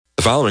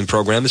The following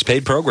program is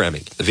paid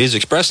programming. The views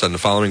expressed on the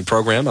following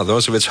program are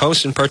those of its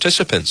hosts and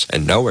participants,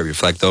 and nowhere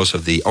reflect those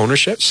of the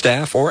ownership,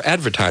 staff, or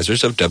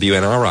advertisers of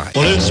WNRI.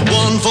 Well, it's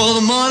one for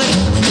the money,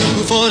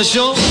 two for the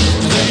show.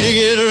 Three to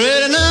get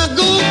ready, now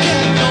go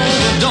cat,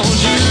 but don't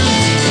you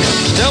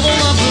step on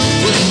my blue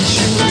suede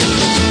shoe.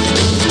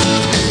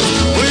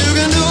 Well, you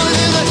can do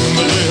anything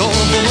but lay hold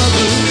for my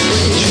blue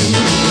suede shoe.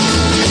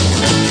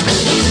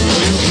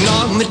 You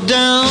knock me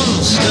down,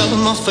 step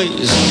in my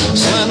face,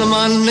 slander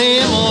my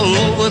name all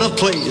over the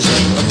place.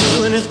 I'll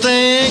do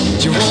anything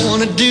that you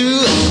wanna do,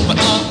 but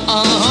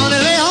honey,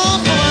 lay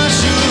hold for my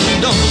shoes,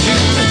 and don't you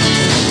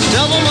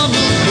step on my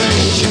blue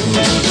suede shoe.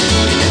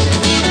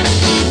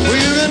 Well,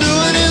 you can do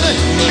anything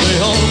but lay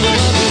hold for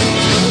my blue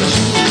suede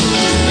shoe.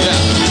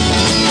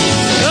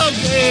 Yeah.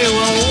 Okay,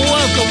 well,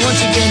 welcome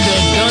once again to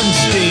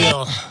Dunn's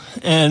Deal.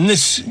 And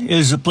this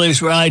is the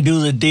place where I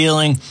do the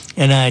dealing,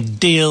 and I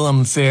deal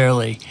them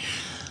fairly.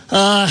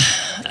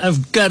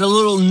 I've got a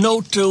little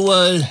note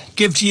to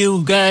give to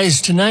you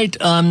guys tonight.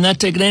 I'm not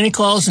taking any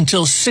calls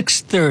until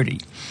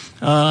 6:30.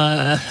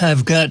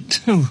 I've got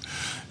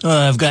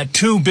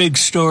two big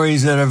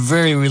stories that are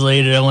very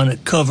related I want to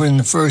cover in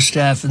the first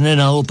half, and then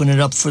I'll open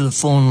it up for the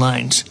phone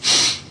lines,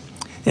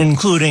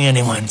 including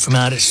anyone from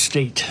out of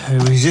state.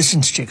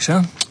 Resistance chicks,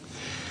 huh?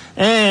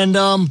 And,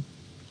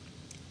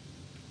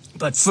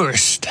 but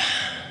first,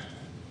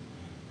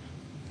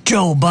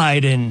 Joe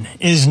Biden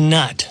is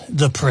not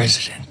the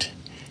president.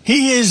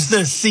 He is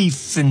the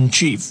thief in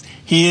chief.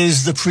 He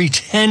is the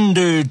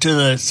pretender to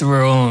the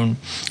throne.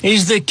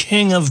 He's the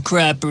king of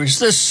crappers,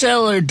 the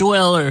cellar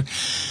dweller.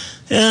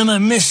 Am I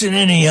missing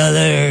any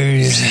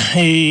others?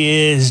 He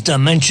is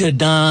Dementia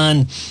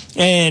Dunn,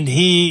 and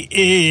he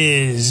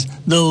is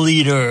the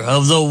leader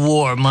of the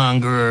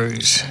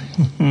warmongers.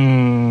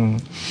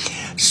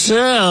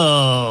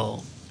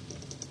 So,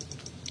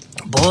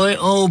 boy,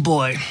 oh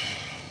boy.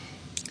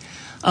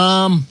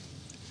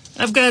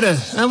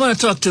 I want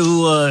to talk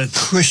to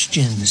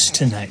Christians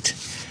tonight.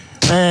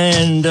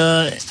 And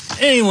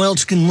anyone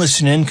else can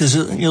listen in because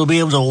you'll be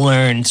able to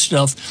learn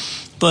stuff.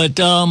 But,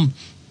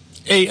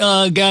 hey,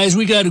 guys,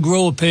 we got to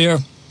grow a pair.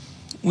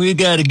 We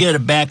got to get a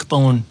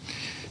backbone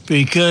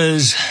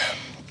because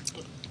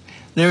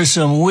there's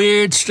some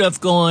weird stuff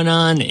going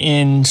on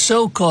in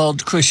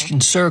so-called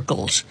Christian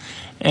circles.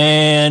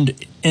 And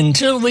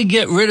until we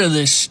get rid of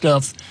this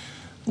stuff,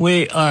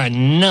 we are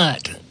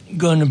not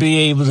going to be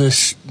able to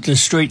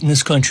straighten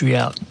this country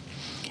out.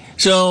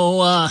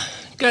 So,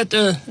 got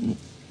the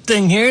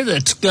thing here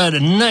that's got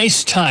a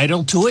nice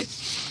title to it.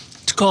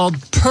 It's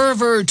called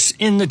Perverts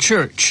in the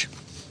Church.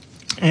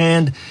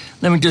 And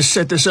let me just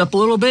set this up a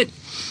little bit.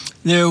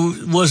 There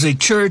was a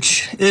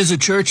church, there's a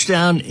church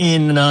down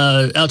in,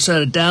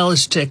 outside of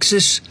Dallas,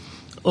 Texas,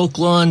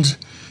 Oaklawn's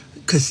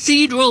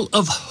Cathedral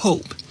of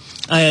Hope.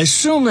 I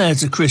assume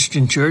that's a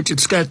Christian church.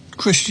 It's got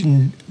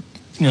Christian,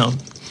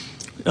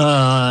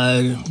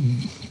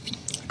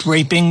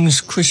 drapings,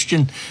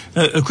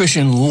 a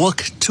Christian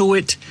look to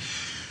it.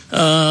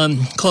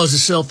 Calls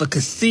itself a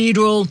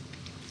cathedral.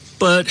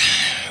 But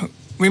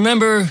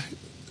remember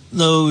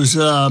those,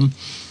 the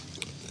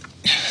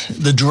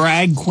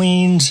drag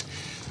queens,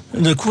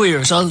 the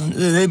queers.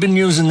 They've been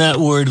using that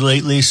word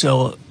lately,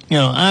 so,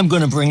 I'm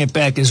going to bring it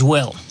back as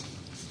well.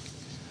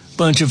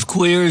 Bunch of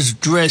queers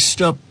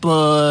dressed up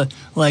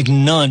like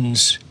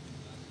nuns,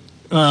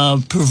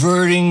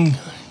 perverting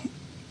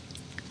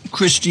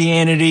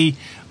Christianity,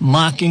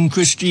 mocking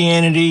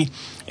Christianity,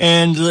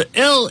 and the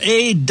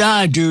L.A.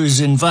 Dodgers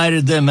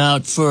invited them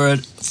out for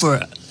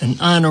an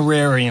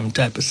honorarium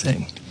type of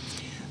thing.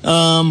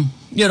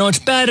 It's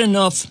bad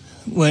enough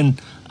when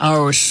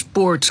our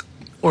sports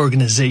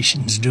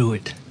organizations do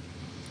it.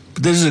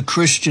 But this is a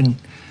Christian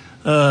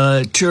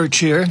church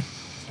here.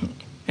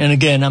 And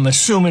again, I'm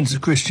assuming it's a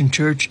Christian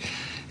church.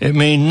 It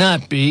may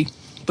not be,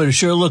 but it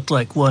sure looked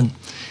like one.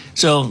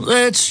 So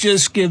let's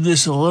just give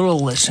this a little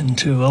listen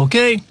to,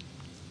 okay?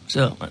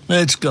 So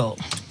let's go.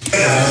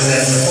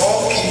 That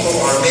all people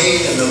are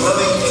made in the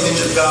loving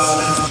image of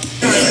God.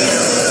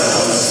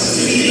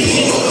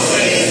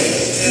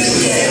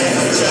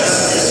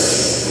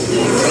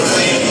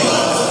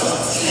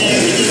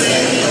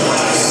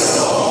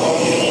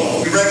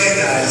 We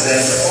recognize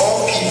that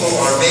all people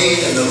are made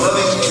in the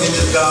loving image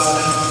of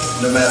God,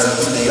 no matter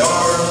who they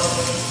are,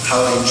 how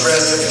they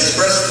dress and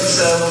express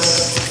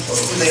themselves, or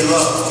who they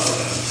love.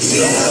 We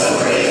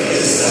celebrate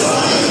this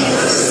divine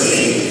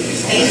diversity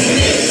and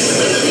commit to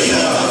lifting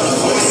up the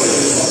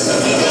voices of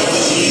the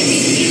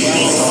LGBT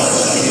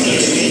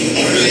community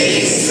and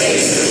creating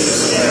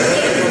spaces where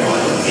everyone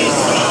is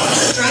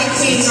welcome. Drag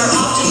queens are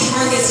often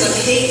targets of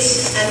hate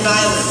and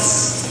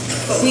violence,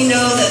 but we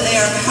know that they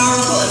are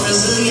powerful and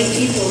resilient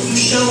people who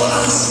show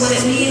us what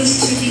it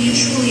means to be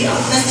truly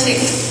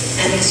authentic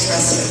and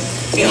expressive.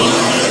 We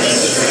honor their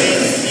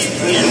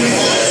strength and we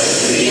pledge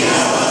to be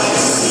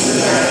allies to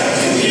the drag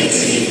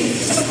community,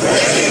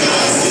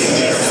 recognizing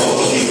their full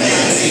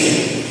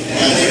humanity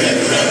and their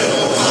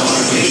incredible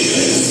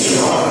contributions to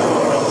our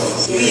world.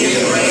 We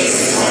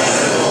embrace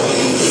radical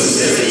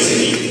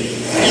inclusivity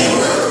and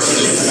work to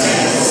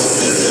dismantle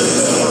systems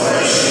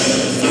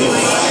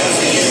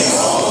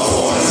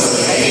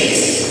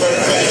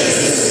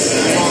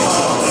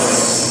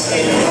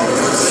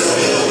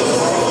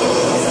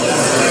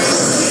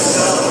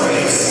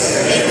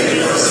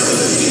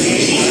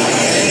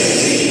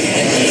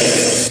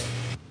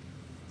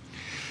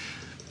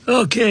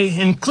Okay,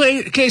 in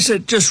case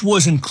it just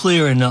wasn't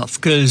clear enough,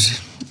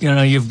 because,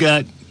 you've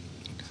got...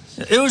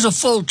 It was a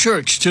full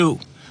church, too.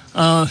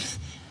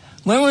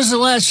 When was the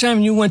last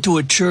time you went to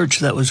a church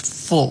that was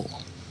full?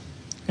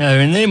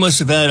 And they must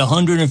have had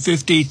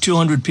 150,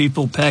 200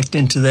 people packed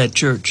into that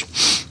church.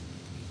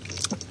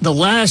 The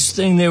last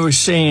thing they were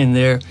saying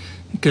there,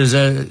 because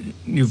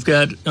you've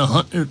got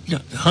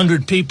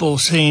 100 people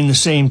saying the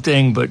same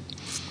thing, but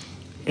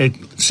it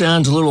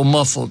sounds a little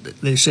muffled.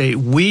 They say,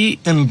 we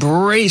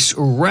embrace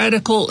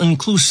radical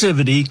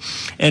inclusivity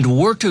and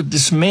work to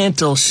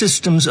dismantle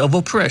systems of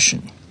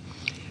oppression.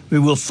 We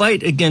will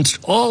fight against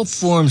all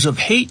forms of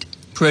hate,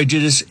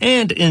 prejudice,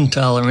 and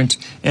intolerance,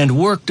 and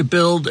work to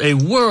build a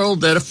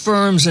world that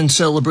affirms and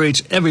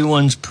celebrates every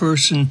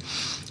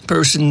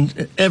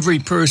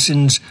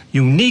person's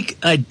unique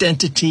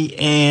identity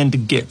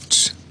and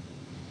gifts.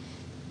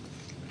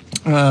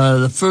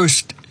 The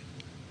first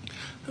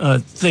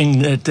thing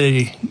that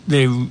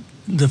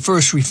the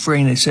first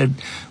refrain, they said,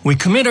 we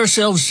commit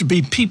ourselves to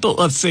be people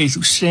of faith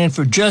who stand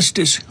for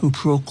justice, who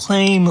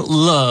proclaim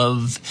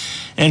love,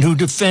 and who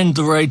defend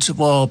the rights of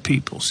all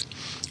peoples.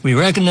 We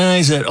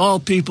recognize that all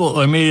people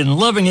are made in the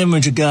loving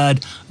image of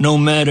God, no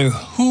matter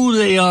who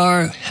they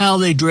are, how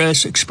they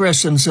dress,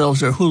 express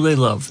themselves, or who they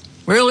love.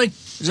 Really?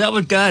 Is that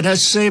what God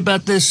has to say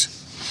about this?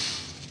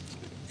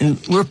 And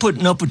we're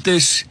putting up with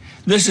this.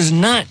 This is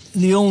not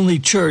the only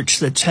church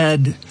that's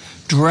had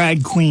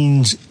drag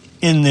queens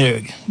in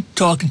there,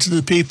 talking to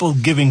the people,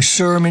 giving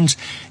sermons.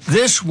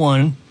 This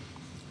one,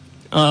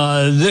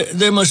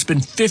 there must have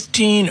been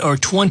 15 or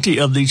 20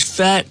 of these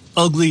fat,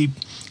 ugly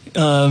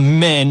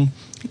men,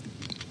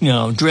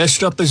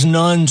 dressed up as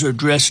nuns or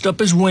dressed up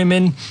as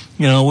women,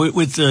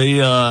 with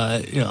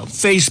the,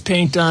 face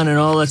paint on and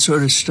all that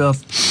sort of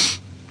stuff.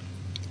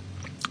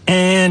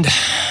 And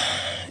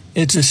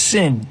it's a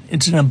sin.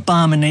 It's an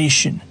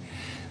abomination.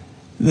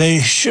 They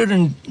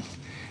shouldn't,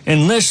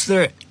 unless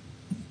they're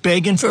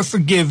begging for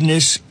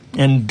forgiveness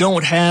and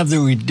don't have the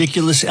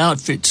ridiculous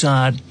outfits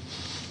on,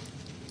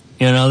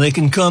 they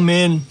can come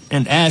in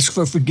and ask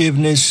for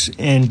forgiveness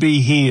and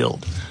be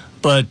healed.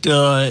 But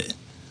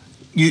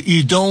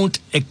you don't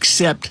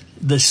accept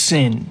the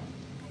sin.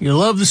 You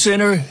love the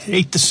sinner,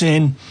 hate the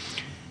sin,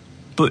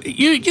 but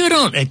you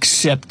don't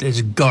accept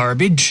this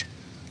garbage.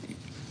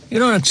 You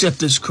don't accept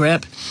this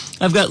crap.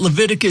 I've got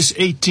Leviticus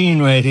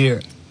 18 right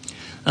here.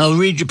 I'll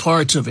read you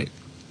parts of it.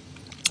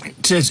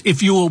 It says,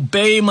 if you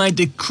obey my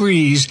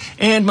decrees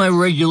and my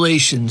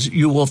regulations,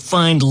 you will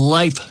find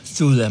life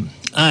through them.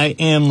 I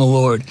am the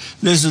Lord.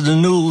 This is the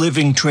New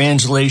Living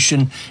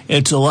Translation.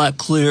 It's a lot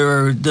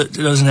clearer. It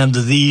doesn't have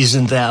the these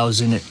and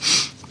thous in it.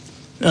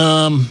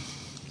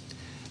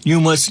 You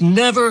must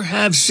never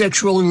have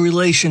sexual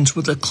relations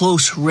with a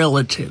close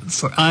relative,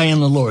 for I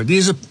am the Lord.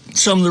 These are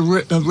some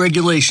of the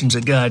regulations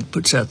that God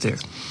puts out there.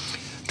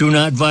 Do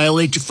not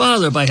violate your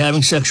father by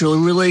having sexual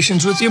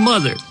relations with your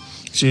mother.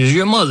 She is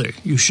your mother.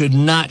 You should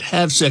not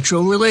have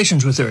sexual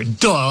relations with her.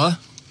 Duh.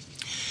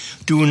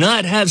 Do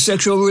not have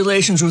sexual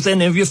relations with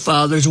any of your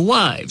father's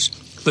wives,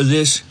 for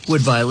this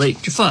would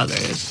violate your father.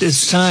 At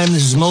this time,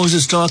 this is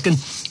Moses talking.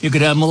 You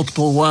could have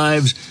multiple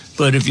wives,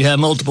 but if you have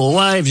multiple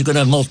wives, you're going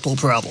to have multiple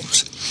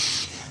problems.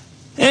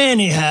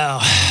 Anyhow,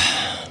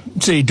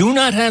 say, do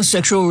not have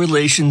sexual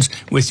relations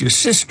with your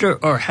sister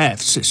or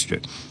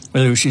half-sister,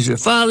 whether she's your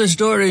father's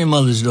daughter or your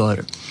mother's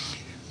daughter.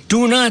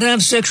 Do not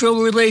have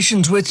sexual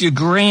relations with your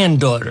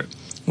granddaughter,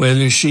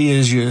 whether she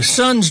is your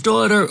son's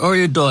daughter or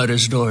your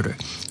daughter's daughter.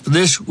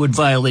 This would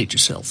violate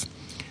yourself.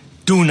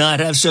 Do not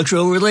have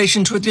sexual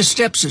relations with your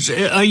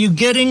stepsister. Are you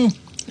getting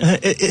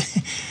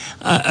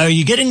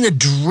the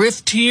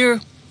drift here?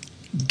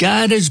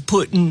 God is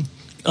putting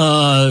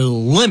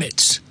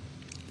limits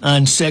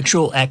on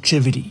sexual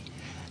activity.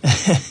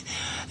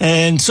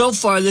 And so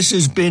far, this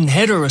has been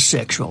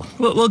heterosexual.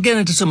 We'll get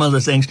into some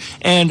other things.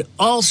 And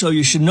also,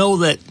 you should know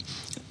that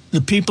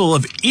the people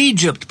of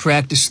Egypt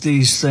practiced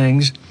these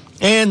things,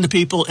 and the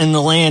people in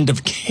the land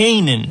of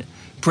Canaan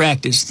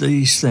practiced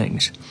these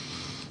things.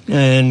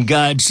 And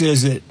God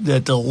says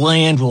that the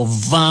land will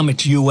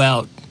vomit you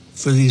out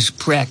for these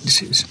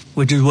practices,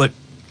 which is what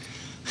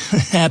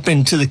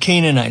happened to the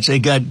Canaanites. They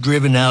got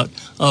driven out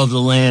of the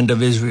land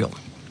of Israel.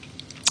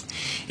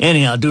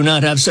 Anyhow, do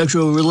not have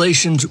sexual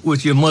relations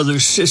with your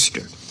mother's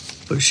sister,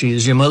 for she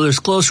is your mother's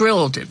close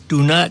relative.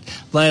 Do not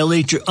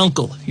violate your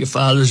uncle, your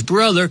father's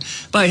brother,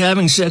 by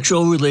having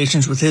sexual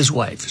relations with his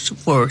wife,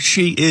 for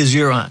she is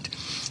your aunt.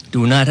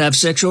 Do not have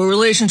sexual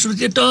relations with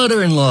your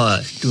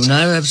daughter-in-law. Do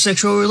not have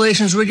sexual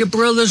relations with your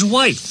brother's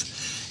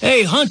wife.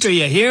 Hey, Hunter,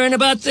 you hearing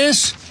about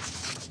this?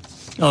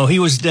 Oh, he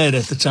was dead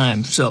at the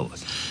time, so,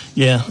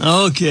 yeah,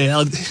 okay,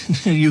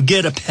 you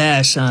get a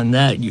pass on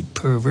that, you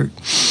pervert.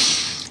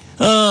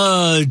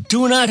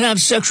 Do not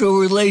have sexual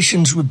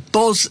relations with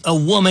both a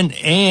woman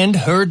and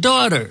her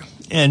daughter.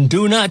 And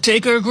do not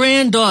take her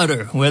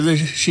granddaughter, whether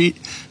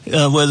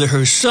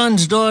her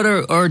son's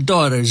daughter or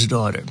daughter's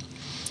daughter.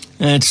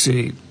 Let's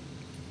see.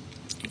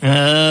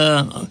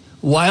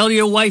 while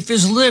your wife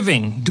is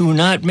living. Do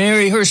not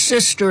marry her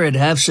sister and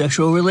have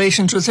sexual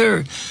relations with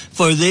her,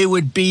 for they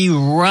would be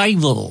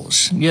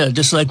rivals. Yeah,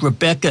 just like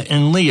Rebecca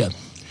and Leah,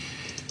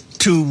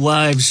 two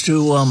wives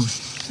to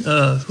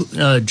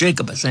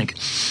Jacob, I think,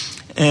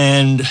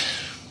 and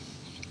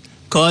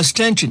cause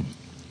tension.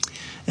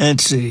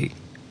 Let's see.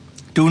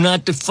 Do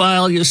not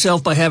defile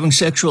yourself by having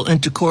sexual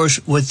intercourse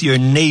with your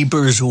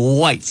neighbor's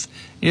wife.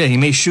 Yeah, he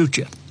may shoot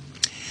you.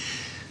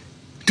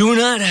 Do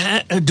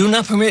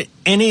not permit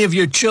any of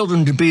your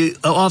children to be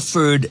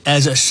offered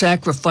as a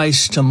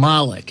sacrifice to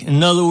Moloch.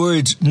 In other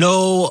words,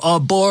 no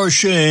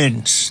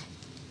abortions.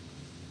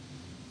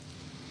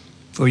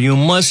 For you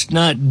must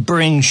not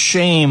bring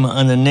shame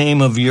on the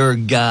name of your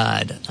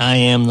God. I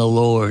am the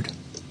Lord.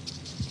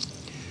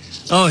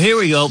 Oh, here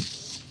we go.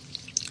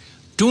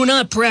 Do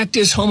not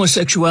practice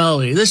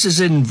homosexuality. This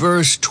is in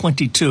verse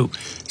 22.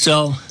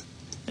 So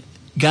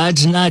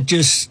God's not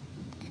just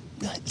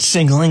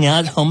singling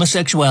out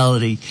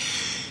homosexuality.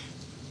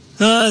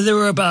 There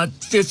were about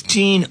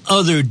 15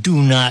 other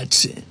do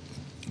nots,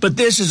 but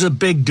this is a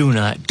big do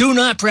not. Do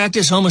not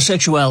practice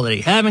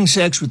homosexuality. Having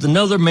sex with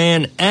another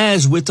man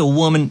as with a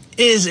woman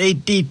is a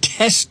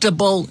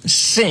detestable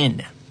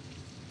sin.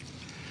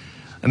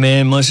 A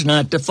man must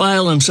not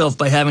defile himself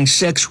by having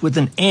sex with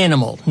an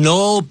animal.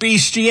 No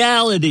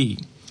bestiality.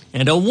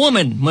 And a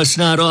woman must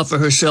not offer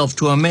herself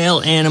to a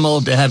male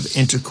animal to have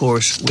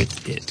intercourse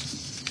with it.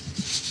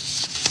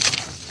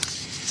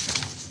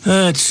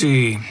 Let's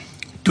see.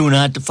 Do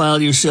not defile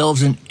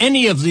yourselves in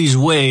any of these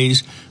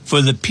ways,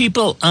 for the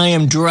people I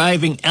am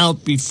driving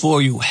out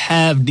before you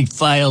have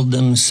defiled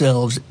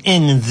themselves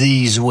in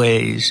these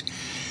ways.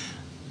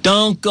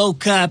 Don't go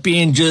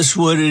copying just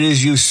what it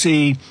is you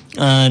see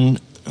on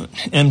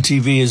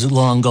MTV. Is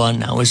long gone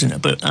now, isn't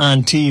it? But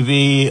on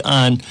TV,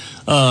 on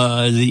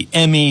the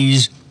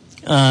Emmys,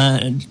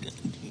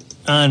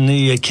 on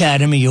the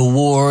Academy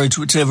Awards,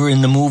 whatever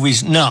in the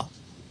movies. No,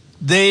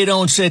 they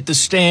don't set the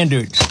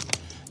standards.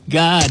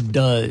 God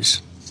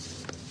does.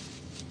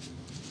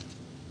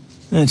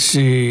 Let's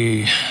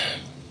see.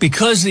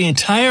 Because the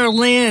entire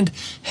land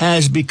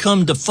has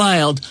become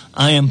defiled,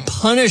 I am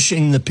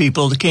punishing the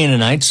people, the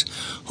Canaanites,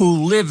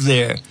 who live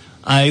there.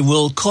 I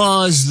will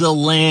cause the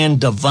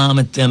land to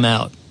vomit them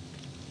out.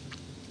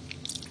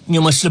 You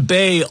must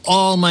obey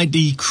all my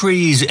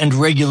decrees and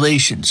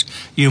regulations.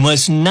 You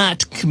must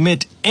not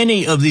commit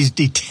any of these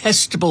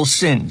detestable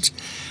sins.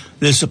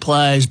 This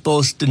applies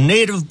both to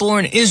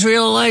native-born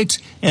Israelites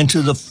and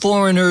to the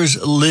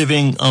foreigners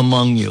living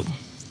among you.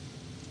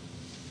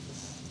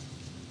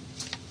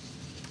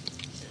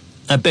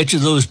 I bet you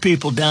those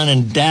people down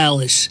in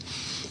Dallas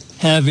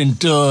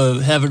haven't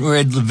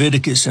read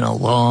Leviticus in a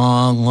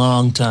long,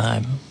 long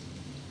time.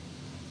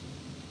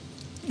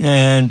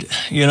 And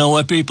you know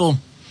what, people?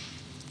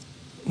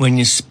 When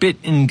you spit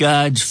in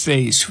God's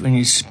face, when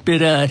you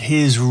spit out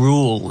his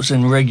rules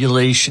and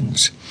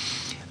regulations,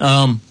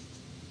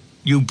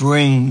 you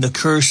bring the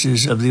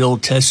curses of the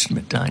Old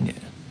Testament on you.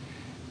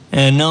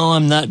 And no,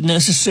 I'm not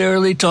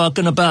necessarily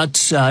talking about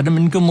Sodom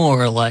and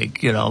Gomorrah, like,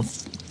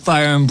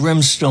 fire and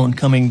brimstone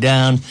coming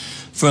down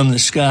from the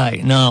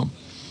sky. No,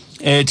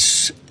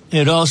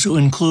 it also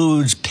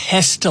includes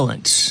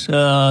pestilence.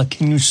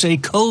 Can you say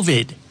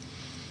COVID?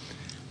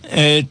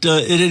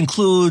 It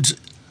includes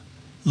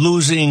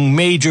losing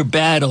major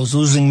battles,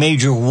 losing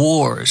major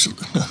wars,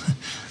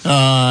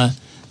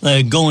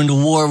 like going to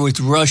war with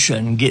Russia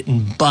and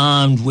getting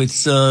bombed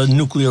with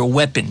nuclear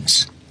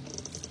weapons,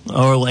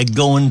 or like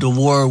going to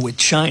war with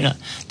China.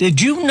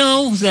 Did you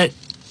know that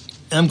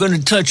I'm going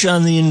to touch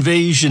on the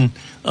invasion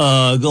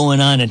going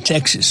on in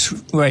Texas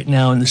right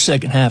now in the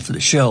second half of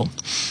the show?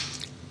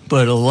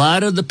 But a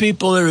lot of the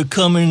people that are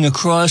coming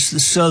across the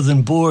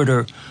southern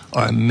border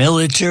are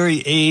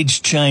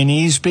military-age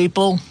Chinese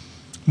people,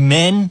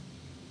 men,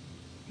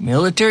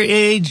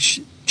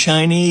 military-age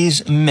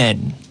Chinese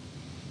men.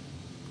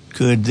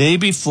 Could they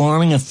be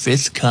forming a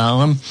fifth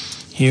column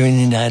here in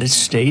the United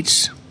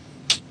States?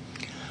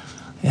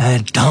 I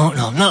don't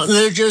know. No,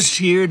 they're just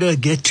here to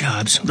get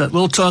jobs. But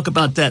we'll talk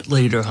about that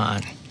later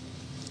on.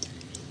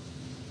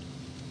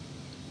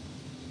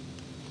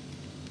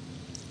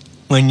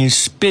 When you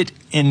spit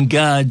in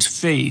God's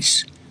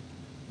face,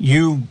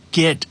 you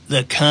get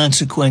the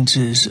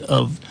consequences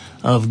of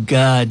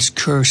God's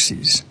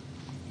curses.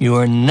 You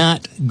are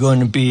not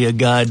going to be a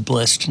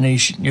God-blessed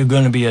nation. You're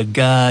going to be a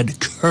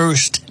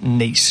God-cursed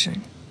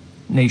nation.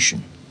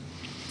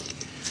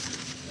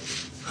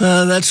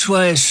 That's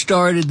why I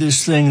started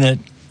this thing that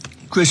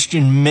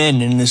Christian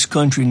men in this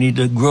country need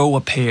to grow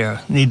a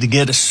pair, need to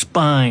get a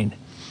spine.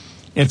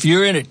 If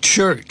you're in a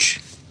church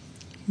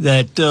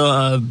that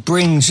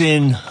brings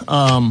in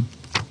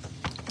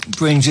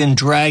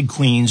drag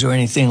queens or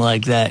anything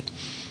like that,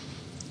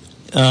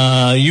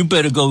 you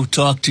better go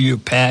talk to your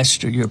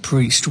pastor, your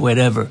priest,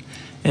 whatever,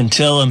 and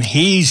tell him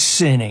he's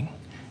sinning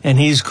and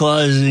he's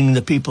causing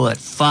the people that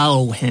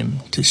follow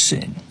him to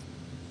sin.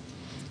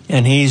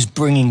 And he's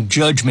bringing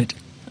judgment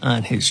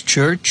on his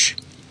church,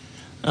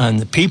 on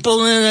the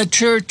people in the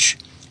church,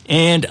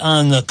 and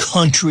on the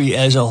country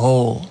as a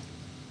whole.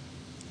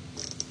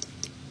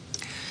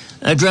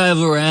 I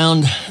drive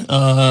around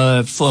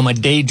for my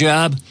day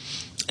job,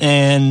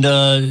 and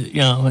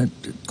I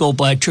go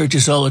by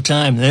churches all the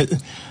time.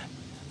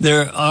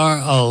 There are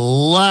a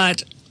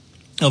lot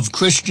of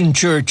Christian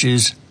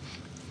churches,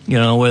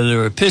 whether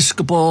they're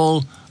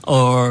Episcopal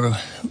or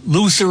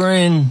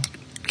Lutheran,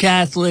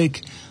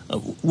 Catholic,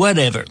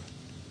 whatever.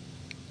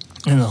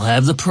 And they'll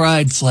have the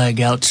pride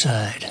flag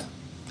outside.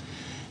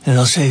 And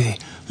they'll say,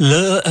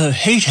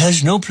 hate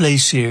has no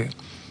place here.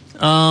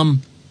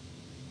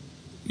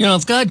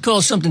 If God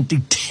calls something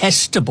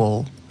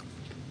detestable,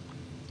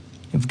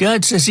 if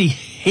God says he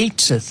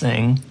hates a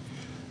thing,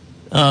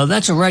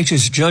 that's a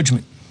righteous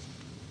judgment.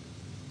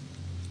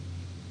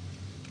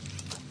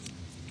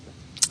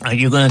 Are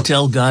you going to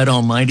tell God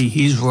Almighty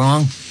he's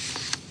wrong?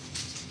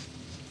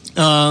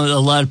 A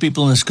lot of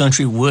people in this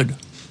country would.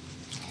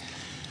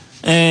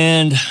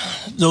 And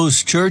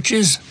those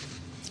churches,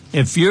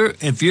 if you're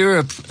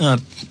a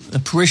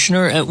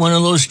parishioner at one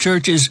of those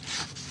churches,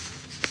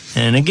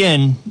 and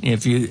again,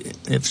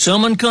 if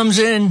someone comes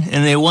in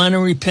and they want to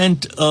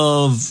repent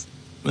of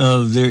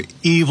their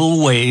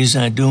evil ways,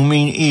 and I do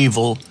mean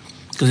evil,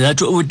 because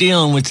that's what we're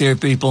dealing with here,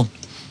 people,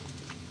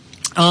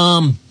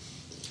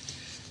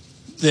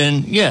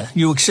 then yeah,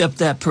 you accept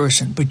that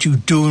person, but you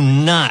do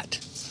not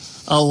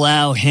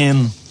allow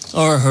him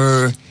or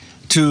her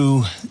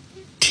to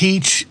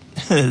teach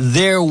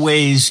their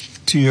ways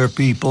to your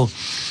people.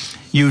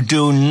 You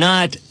do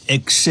not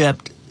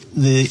accept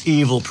the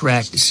evil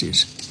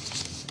practices.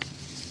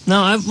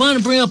 Now, I want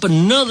to bring up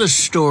another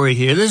story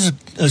here. This is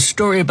a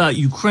story about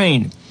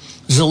Ukraine.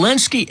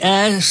 Zelensky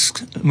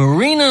asked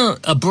Marina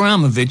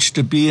Abramovich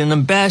to be an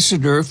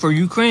ambassador for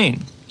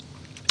Ukraine.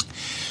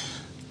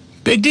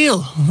 Big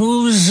deal.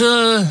 Who's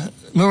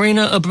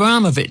Marina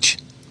Abramovich?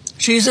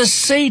 She's a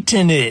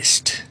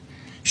Satanist.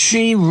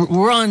 She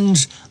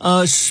runs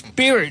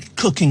spirit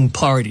cooking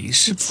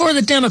parties for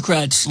the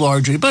Democrats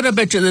largely, but I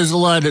bet you there's a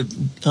lot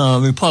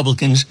of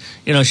Republicans.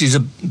 She's a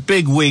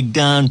big wig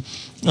down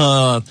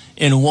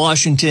in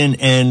Washington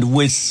and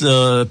with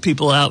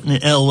people out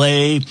in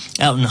L.A.,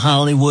 out in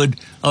Hollywood.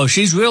 Oh,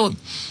 she's real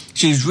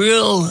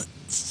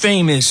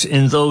famous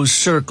in those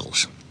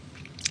circles.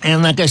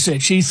 And like I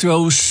said, she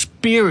throws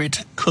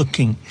spirit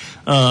cooking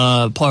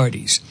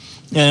parties.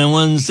 And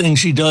one thing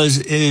she does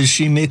is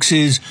she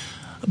mixes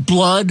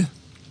blood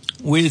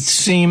with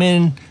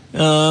semen,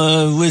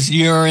 with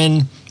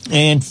urine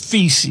and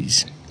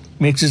feces.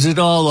 Mixes it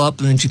all up,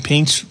 and then she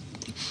paints,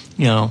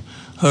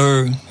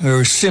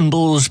 her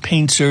symbols,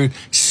 paints her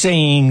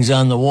sayings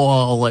on the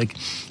wall, like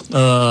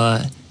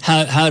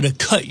how to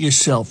cut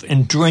yourself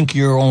and drink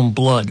your own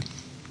blood.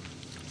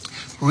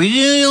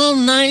 Real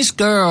nice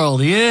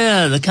girl,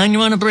 yeah, the kind you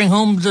want to bring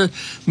home to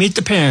meet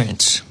the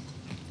parents.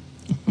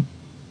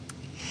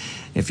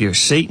 If you're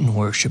Satan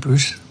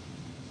worshippers.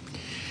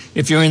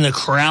 If you're in the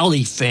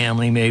Crowley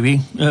family,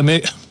 maybe.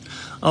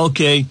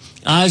 Okay,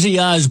 Ozzy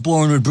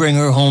Osbourne would bring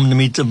her home to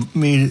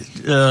meet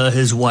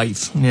his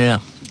wife. Yeah.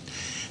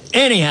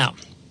 Anyhow,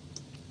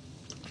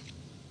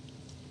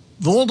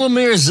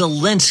 Volodymyr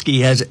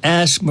Zelensky has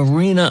asked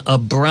Marina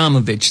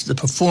Abramovich, the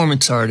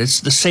performance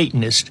artist, the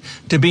Satanist,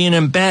 to be an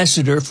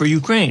ambassador for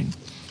Ukraine.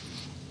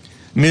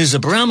 Ms.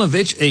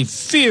 Abramovich, a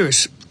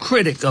fierce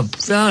critic of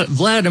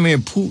Vladimir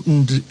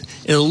Putin's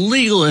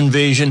illegal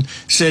invasion,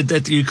 said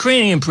that the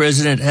Ukrainian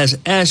president has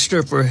asked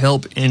her for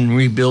help in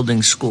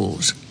rebuilding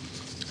schools.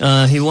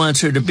 He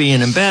wants her to be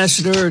an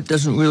ambassador. It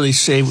doesn't really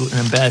say an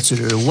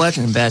ambassador to what,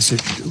 an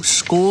ambassador to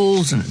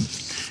schools, an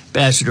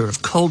ambassador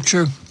of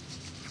culture.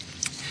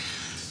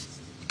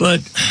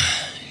 But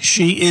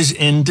she is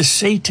into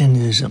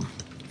Satanism.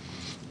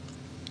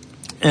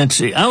 And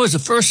see, I was the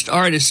first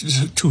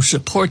artist to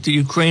support the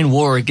Ukraine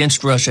war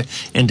against Russia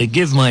and to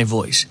give my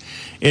voice.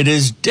 It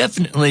is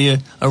definitely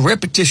a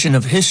repetition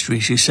of history,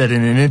 she said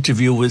in an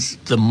interview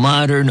with the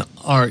Modern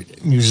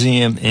Art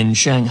Museum in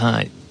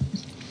Shanghai.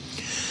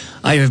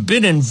 I have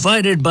been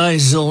invited by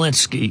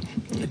Zelensky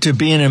to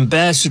be an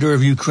ambassador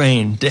of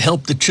Ukraine to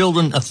help the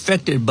children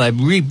affected by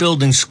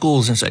rebuilding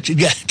schools and such.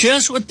 Yeah,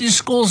 just what these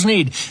schools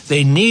need.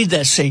 They need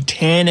that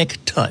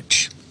satanic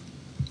touch.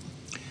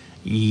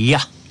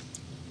 Yeah.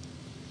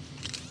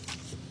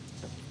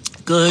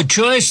 Good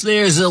choice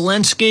there,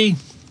 Zelensky.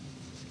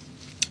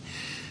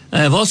 I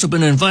have also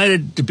been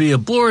invited to be a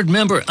board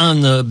member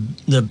on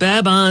the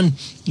Babon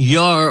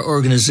Yar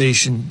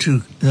organization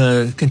to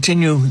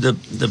continue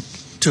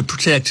to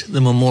protect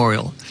the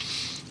memorial.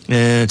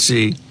 And let's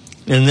see,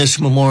 and this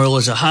memorial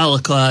is a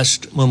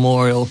Holocaust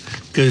memorial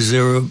because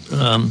there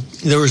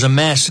was a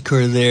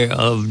massacre there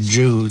of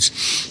Jews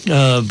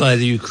by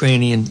the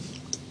Ukrainian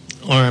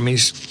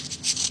armies.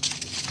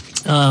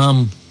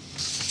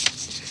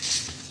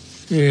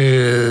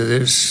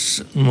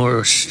 There's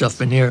more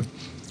stuff in here.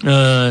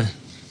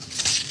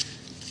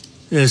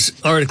 This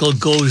article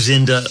goes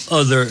into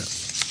other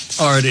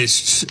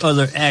artists,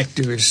 other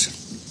actors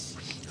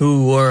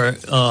who are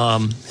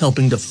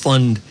helping to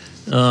fund,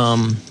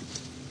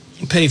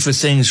 pay for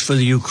things for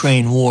the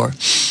Ukraine war.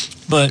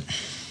 But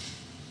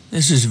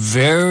this is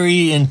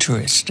very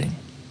interesting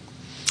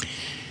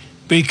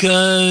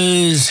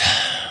because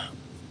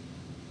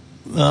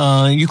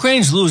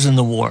Ukraine's losing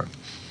the war.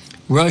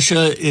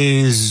 Russia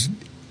is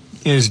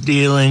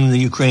dealing the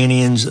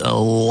Ukrainians a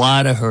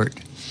lot of hurt.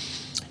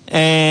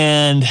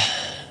 And,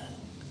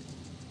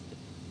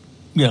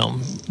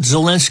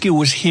 Zelensky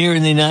was here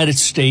in the United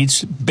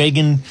States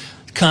begging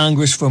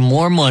Congress for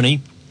more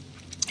money.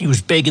 He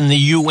was begging the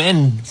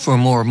UN for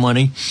more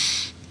money,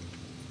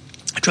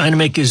 trying to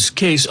make his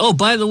case. Oh,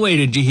 by the way,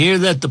 did you hear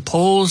that the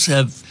Poles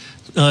have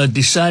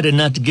decided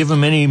not to give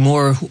him any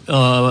more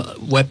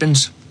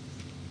weapons?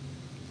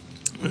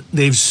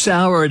 They've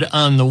soured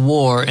on the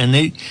war, and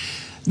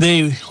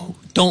they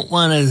don't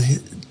want to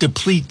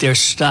deplete their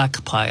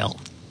stockpile,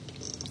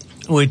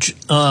 which,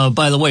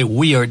 by the way,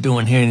 we are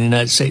doing here in the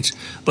United States.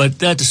 But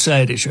that's a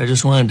side issue. I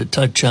just wanted to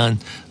touch on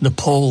the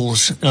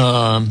Poles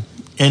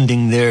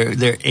ending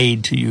their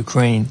aid to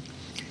Ukraine.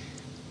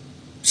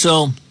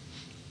 So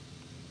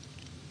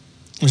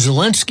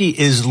Zelensky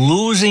is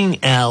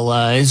losing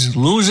allies,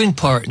 losing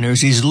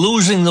partners. He's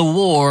losing the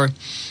war.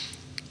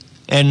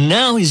 And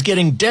now he's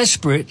getting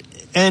desperate.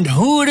 And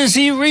who does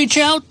he reach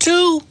out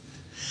to?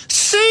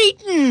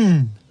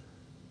 Satan!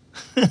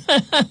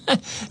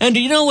 And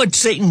do you know what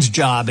Satan's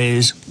job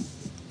is?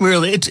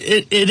 Really,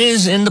 it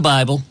is in the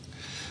Bible.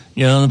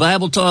 The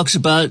Bible talks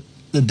about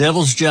the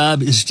devil's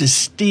job is to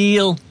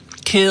steal,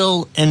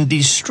 kill, and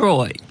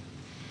destroy.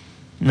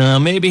 Now,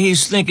 maybe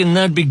he's thinking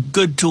that'd be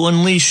good to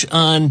unleash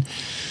on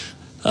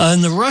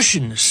the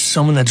Russians,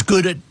 someone that's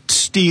good at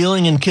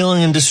stealing and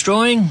killing and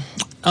destroying.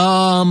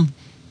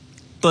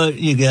 But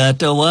you got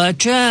to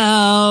watch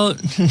out.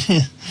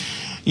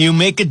 You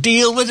make a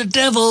deal with the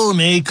devil, it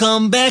may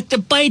come back to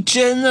bite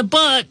you in the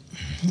butt.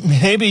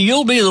 Maybe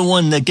you'll be the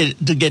one that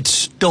gets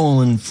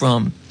stolen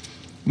from.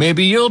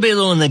 Maybe you'll be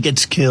the one that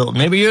gets killed.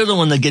 Maybe you're the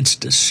one that gets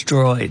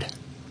destroyed.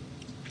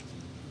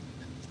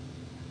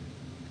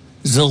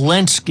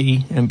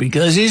 Zelensky, and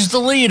because he's the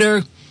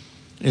leader,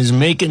 is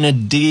making a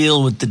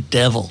deal with the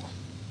devil.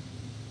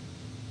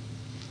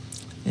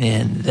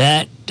 And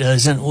that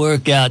doesn't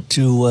work out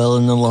too well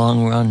in the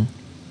long run.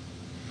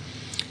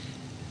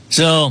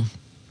 So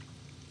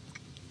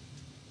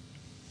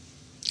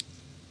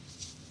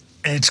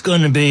it's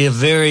going to be a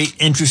very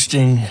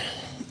interesting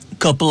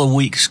couple of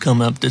weeks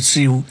come up to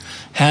see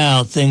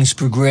how things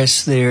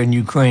progress there in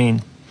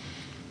Ukraine,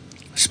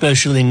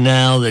 especially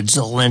now that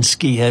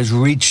Zelensky has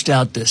reached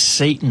out to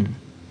Satan.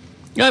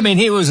 I mean,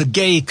 he was a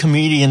gay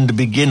comedian to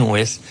begin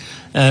with.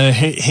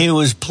 He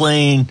was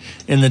playing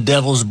in the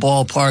devil's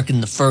ballpark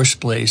in the first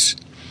place.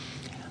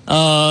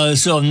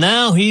 So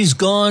now he's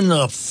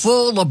gone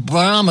full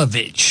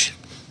Abramovich.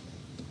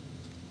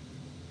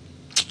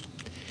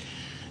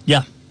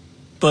 Yeah.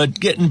 But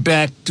getting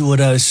back to what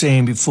I was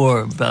saying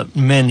before about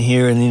men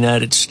here in the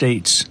United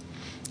States,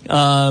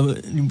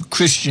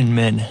 Christian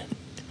men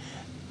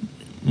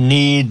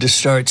need to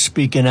start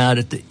speaking out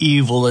at the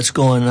evil that's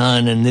going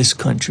on in this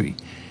country.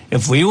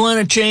 If we want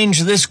to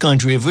change this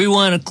country, if we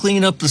want to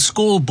clean up the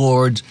school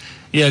boards,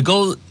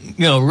 go,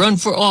 run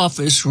for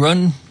office,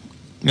 run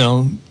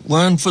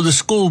for the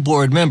school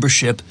board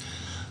membership,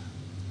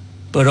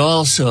 but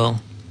also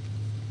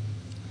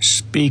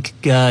speak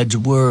God's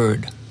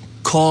word.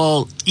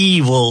 Call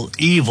evil,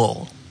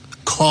 evil.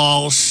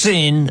 Call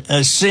sin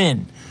a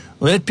sin.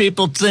 Let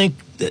people think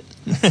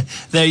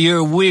that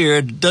you're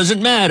weird. It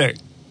doesn't matter.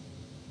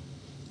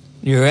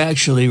 You're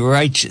actually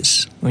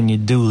righteous when you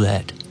do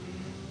that.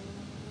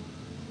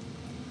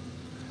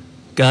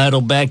 God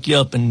will back you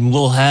up, and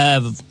we'll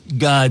have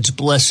God's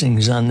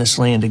blessings on this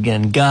land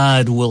again.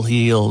 God will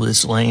heal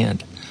this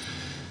land.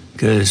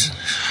 Because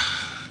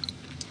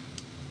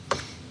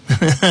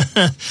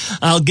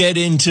I'll get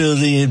into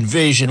the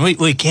invasion.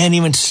 We can't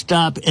even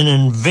stop an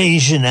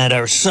invasion at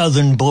our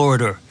southern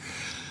border.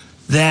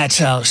 That's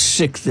how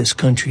sick this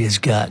country has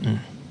gotten.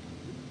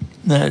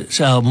 That's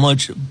how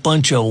much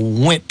bunch of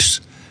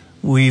wimps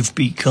we've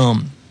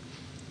become.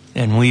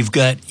 And we've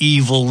got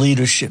evil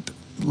leadership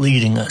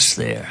leading us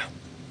there.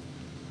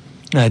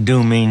 I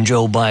do mean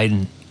Joe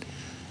Biden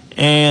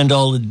and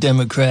all the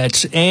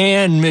Democrats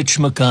and Mitch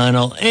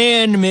McConnell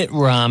and Mitt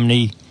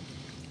Romney.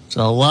 It's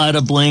a lot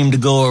of blame to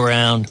go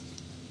around.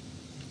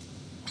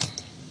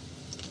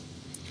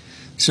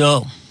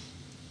 So,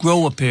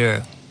 grow a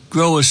pair,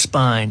 grow a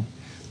spine.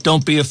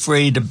 Don't be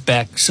afraid to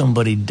back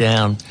somebody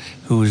down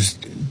who's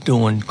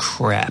doing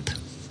crap.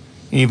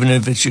 Even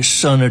if it's your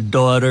son or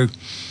daughter,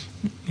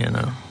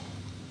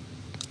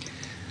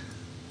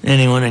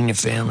 anyone in your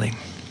family.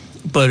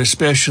 But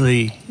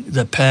especially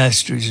the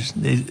pastors.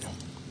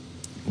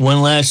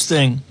 One last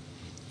thing.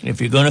 If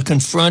you're going to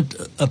confront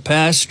a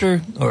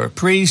pastor or a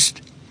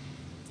priest,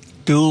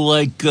 do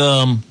like,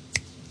 to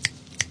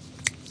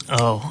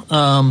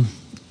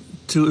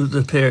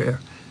the pair,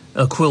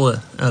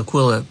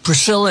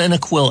 Priscilla and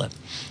Aquila,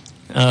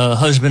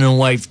 husband and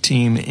wife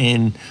team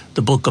in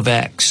the book of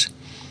Acts.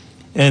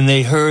 And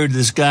they heard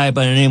this guy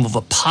by the name of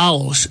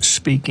Apollos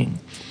speaking.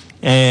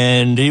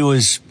 And he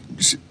was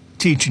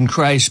teaching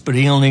Christ, but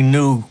he only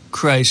knew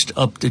Christ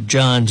up to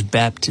John's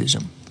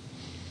baptism.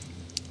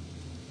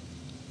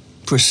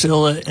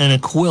 Priscilla and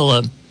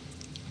Aquila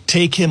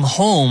take him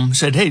home,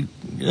 said, hey,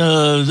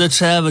 let's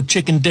have a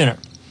chicken dinner.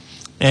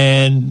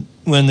 And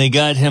when they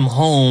got him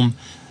home,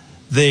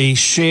 they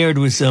shared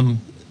with him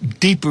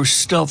deeper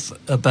stuff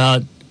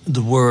about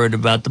the Word,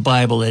 about the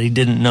Bible that he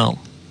didn't know.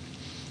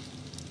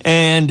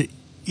 And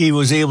he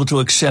was able to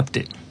accept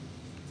it.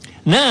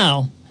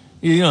 Now,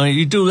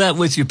 you do that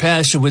with your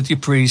pastor, with your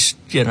priest,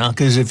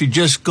 because if you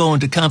just go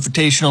into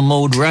confrontational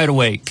mode right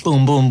away,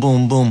 boom, boom,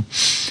 boom, boom,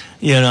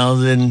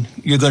 then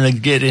you're going to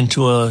get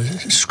into a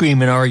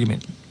screaming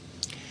argument.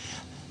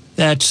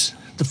 That's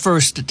the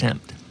first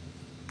attempt.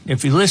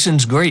 If he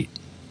listens, great.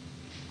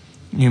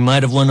 You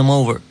might have won him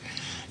over.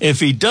 If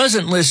he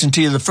doesn't listen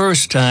to you the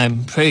first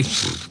time, hey,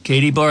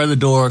 Katie, bar the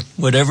door,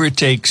 whatever it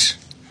takes.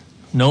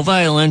 No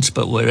violence,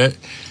 but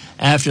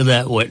after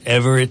that,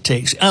 whatever it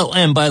takes. Oh,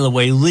 and by the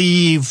way,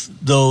 leave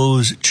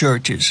those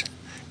churches.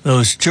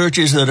 Those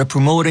churches that are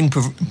promoting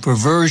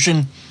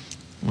perversion,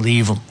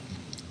 leave them.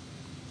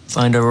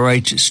 Find a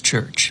righteous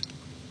church.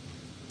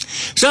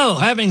 So,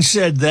 having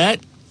said that,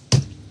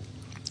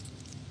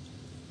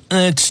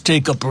 let's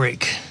take a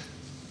break.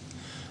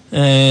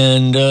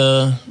 And,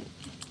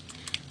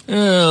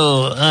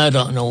 I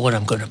don't know what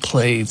I'm going to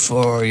play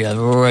for you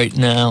right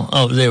now.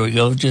 Oh, there we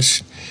go.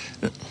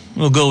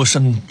 We'll go with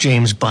some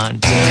James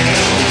Bond.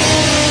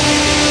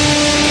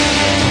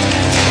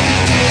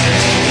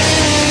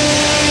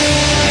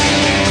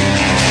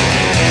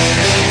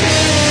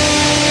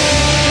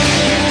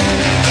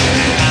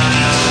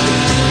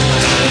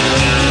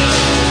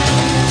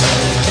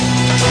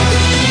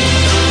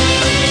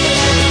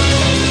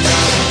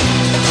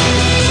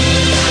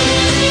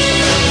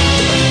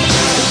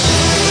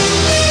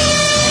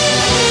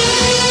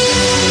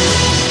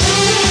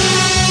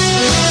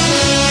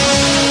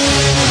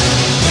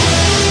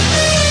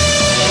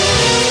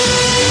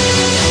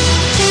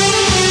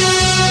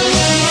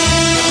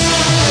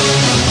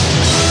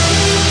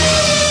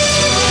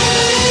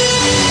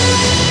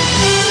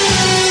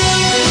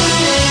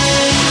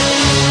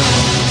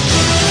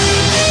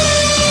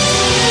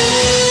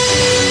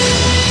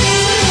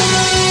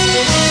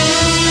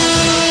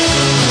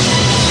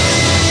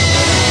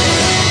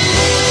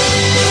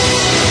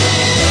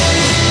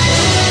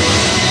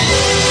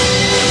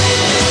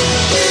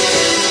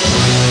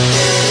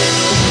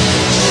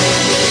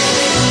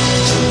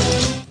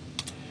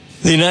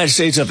 The United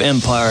States of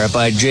Empire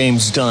by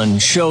James Dunn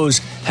shows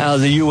how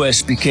the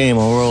U.S. became a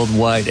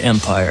worldwide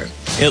empire.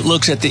 It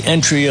looks at the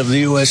entry of the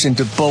U.S.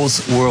 into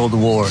both world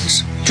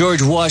wars.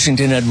 George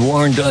Washington had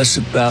warned us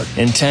about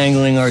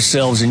entangling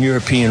ourselves in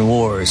European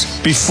wars.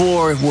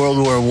 Before World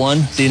War I,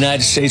 the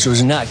United States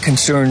was not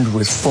concerned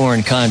with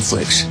foreign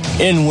conflicts.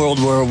 In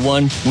World War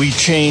I, we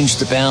changed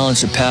the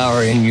balance of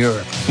power in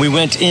Europe. We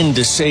went in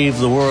to save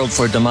the world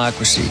for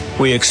democracy.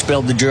 We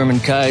expelled the German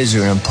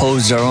Kaiser and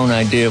imposed our own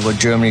idea of what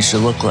Germany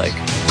should look like.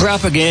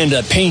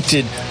 Propaganda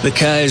painted the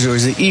Kaiser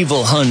as the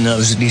evil Hun that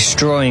was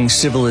destroying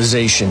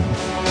civilization.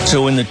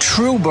 So when the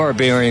true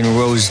barbarian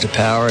rose to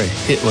power,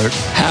 Hitler,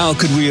 how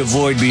could we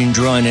avoid being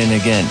drawn in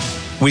again?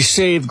 We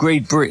saved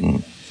Great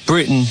Britain.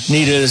 Britain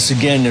needed us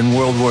again in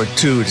World War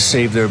II to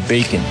save their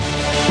bacon.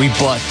 We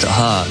bought the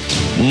hog.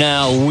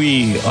 Now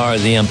we are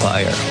the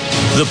empire.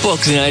 The book,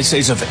 The United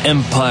States of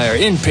Empire,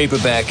 in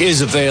paperback,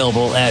 is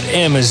available at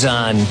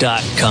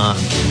Amazon.com.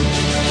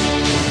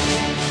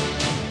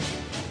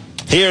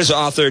 Here's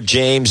author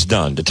James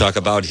Dunn to talk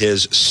about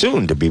his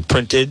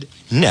soon-to-be-printed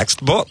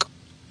next book.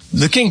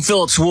 The King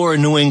Philip's War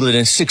in New England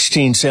in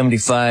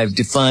 1675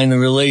 defined the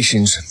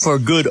relations, for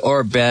good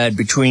or bad,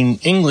 between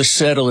English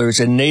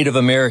settlers and Native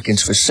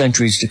Americans for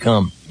centuries to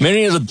come.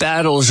 Many of the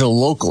battles are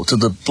local to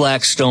the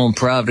Blackstone,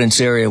 Providence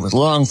area with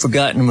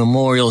long-forgotten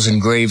memorials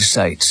and grave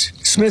sites.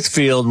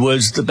 Smithfield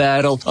was the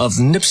Battle of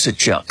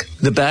Nipsachuk.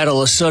 The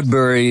Battle of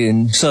Sudbury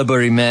in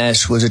Sudbury,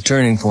 Mass. was a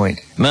turning point.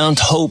 Mount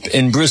Hope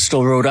in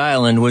Bristol, Rhode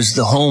Island was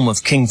the home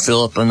of King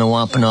Philip and the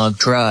Wampanoag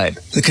tribe.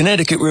 The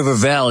Connecticut River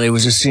Valley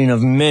was a scene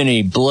of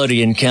many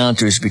bloody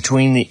encounters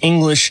between the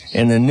English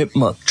and the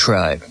Nipmuc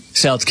tribe.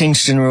 South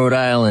Kingston, Rhode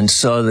Island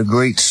saw the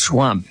Great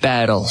Swamp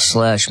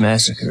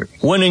Battle/Massacre.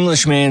 One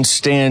Englishman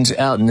stands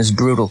out in this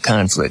brutal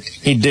conflict.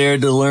 He dared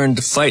to learn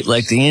to fight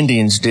like the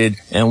Indians did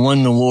and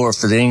won the war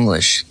for the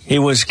English. He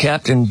was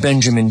Captain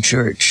Benjamin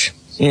Church.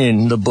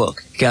 In the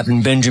book,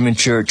 Captain Benjamin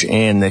Church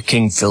and the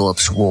King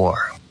Philip's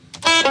War.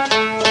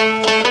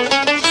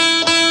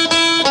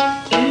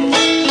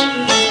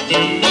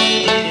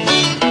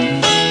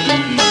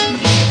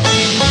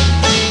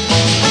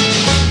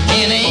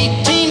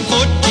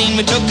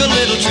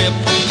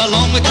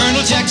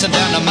 Jackson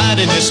down the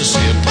mighty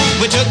Mississippi.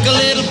 We took a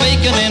little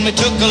bacon and we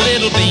took a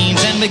little beans,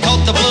 and we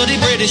caught the bloody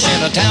British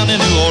in a town in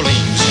New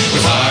Orleans.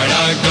 We fired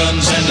our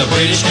guns and the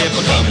British kept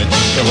a-coming.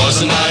 There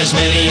wasn't as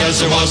many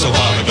as there was a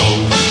while ago.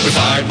 We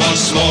fired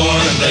once more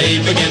and they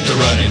began to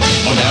running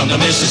on down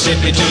the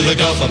Mississippi to the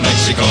Gulf of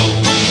Mexico.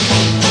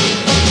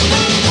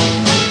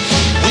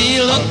 We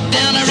looked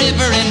down a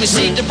river and we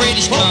see the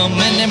British come,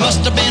 and there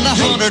must have been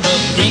 100 of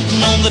them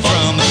beating on the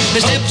drum. They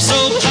stepped so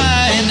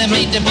high and they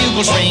made the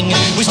bugles ring.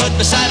 We stood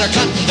beside our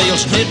cotton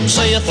bales and didn't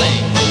say a thing.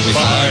 We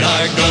fired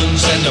our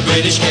guns and the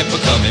British kept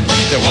a-coming.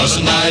 There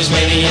wasn't as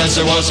many as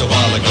there was a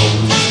while ago.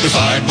 We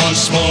fired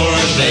once more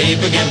and they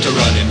began to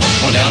running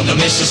on down the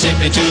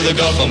Mississippi to the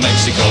Gulf of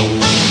Mexico.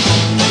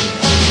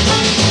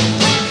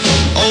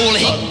 Old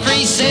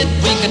Hickory said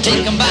we could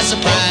take them by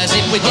surprise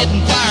if we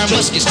didn't fire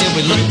muskets till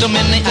we looked them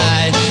in the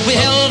eye. We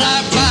held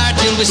our fire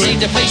till we see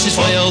their faces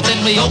well.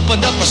 Then we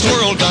opened up our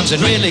squirrel guns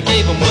and really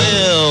gave them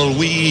well.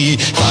 We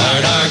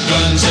fired our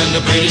guns and the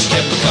British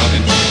kept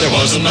a-coming. There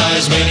wasn't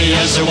as many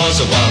as there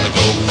was a while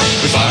ago.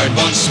 We fired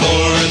once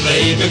more and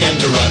they began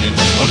to running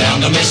on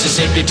down the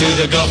Mississippi to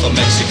the Gulf of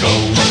Mexico.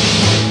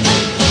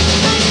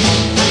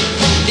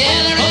 Yeah,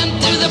 they ran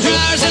through the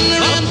briars and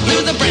they ran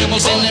through the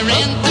brambles and they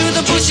ran through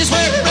the bushes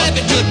where a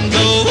rabbit couldn't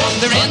go.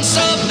 They ran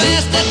so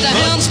fast that the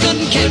hounds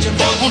couldn't catch them.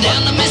 On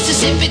down the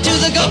Mississippi to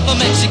the Gulf of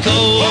Mexico.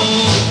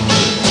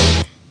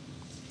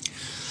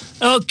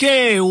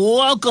 Okay,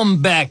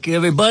 welcome back,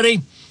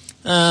 everybody.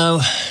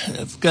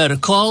 I've got a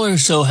caller,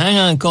 so hang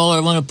on, caller. I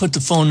want to put the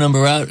phone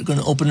number out. I'm going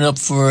to open it up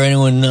for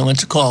anyone that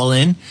wants to call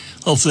in.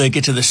 Hopefully I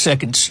get to the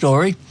second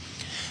story.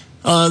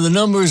 The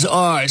numbers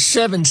are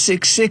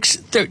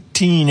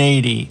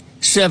 766-1380,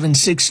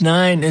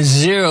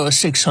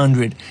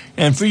 769-0600.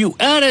 And for you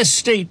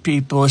out-of-state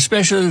people,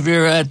 especially if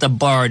you're at the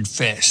Bard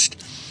Fest,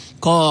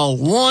 call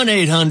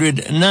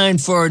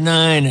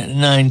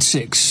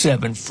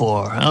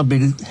 1-800-949-9674. I'll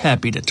be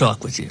happy to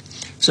talk with you.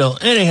 So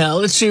anyhow,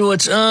 let's see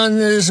what's on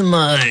his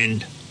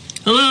mind.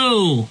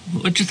 Hello.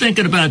 What you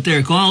thinking about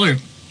there, caller?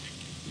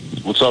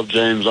 What's up,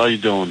 James? How you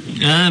doing?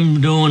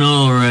 I'm doing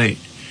all right.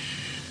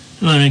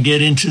 I want to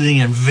get into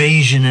the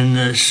invasion in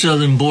the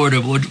southern border.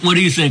 What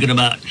are you thinking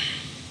about?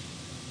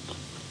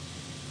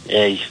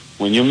 Hey,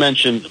 when you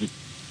mentioned,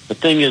 the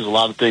thing is, a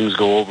lot of things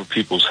go over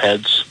people's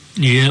heads.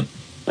 Yep.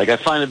 Like, I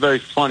find it very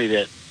funny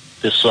that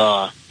this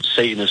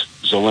Satanist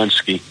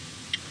Zelensky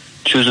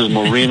chooses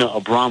Marina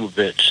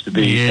Abramovich to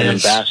be an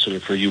ambassador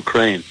for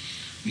Ukraine.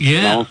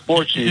 Yeah. Now,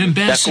 unfortunately,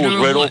 that goes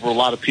right over a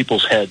lot of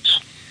people's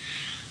heads.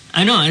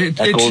 I know.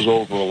 That goes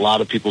over a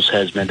lot of people's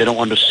heads, man. They don't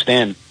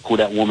understand who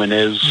that woman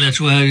is, that's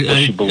why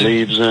what she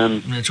believes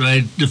in. That's why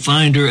I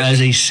defined her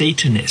as a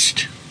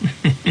Satanist.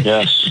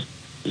 Yes.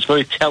 It's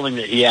very telling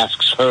that he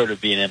asks her to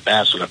be an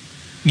ambassador.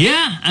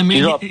 Yeah, I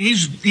mean,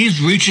 he's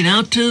reaching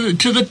out to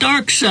the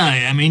dark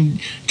side. I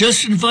mean,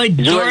 just invite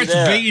Darth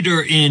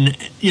Vader in,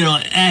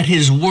 at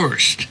his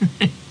worst.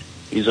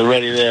 He's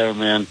already there,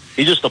 man.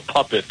 He's just a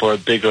puppet for a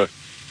bigger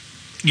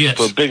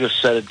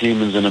set of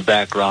demons in the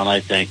background, I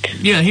think.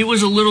 Yeah, he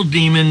was a little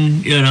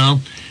demon,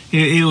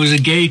 He was a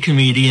gay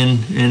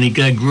comedian, and he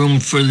got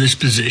groomed for this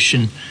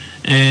position.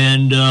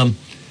 And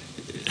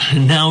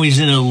now he's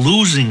in a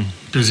losing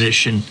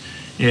position,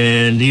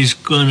 and he's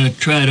going to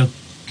try to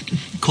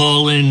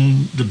call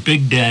in the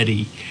Big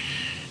Daddy,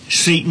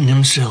 Satan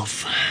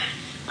himself.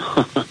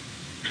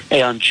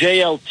 Hey, on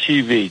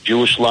JLTV,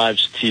 Jewish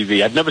Lives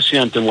TV, I've never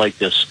seen anything like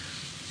this.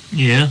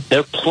 Yeah?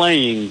 They're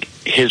playing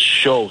his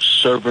show,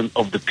 Servant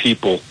of the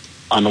People,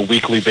 on a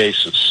weekly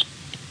basis.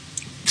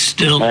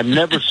 Still. I've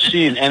never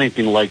seen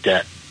anything like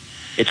that.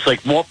 It's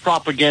like more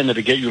propaganda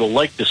to get you to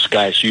like this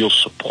guy so you'll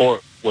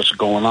support what's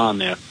going on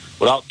there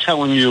without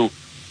telling you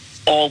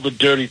all the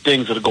dirty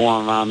things that are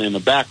going on in the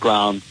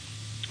background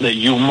that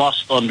you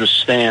must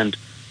understand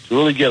to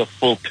really get a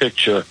full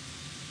picture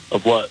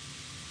of what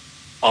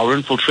our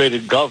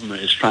infiltrated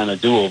government is trying to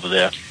do over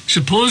there.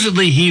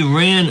 Supposedly he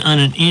ran on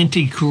an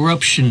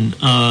anti-corruption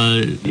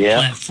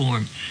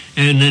platform,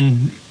 and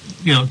then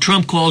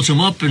Trump calls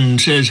him up and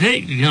says,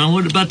 "Hey,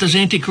 what about this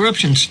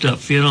anti-corruption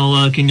stuff?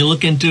 Can you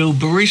look into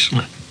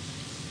Burisma?"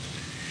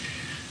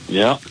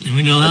 Yeah. And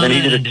we know how. And then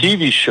he did a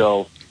TV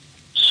show,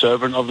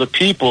 Servant of the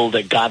People,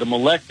 that got him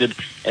elected,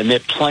 and they're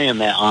playing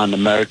that on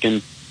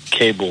American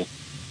cable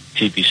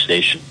TV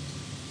station.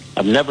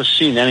 I've never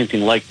seen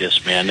anything like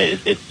this, man.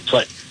 It's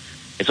like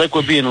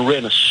we're being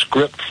written a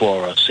script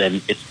for us,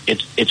 and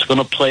it's going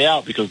to play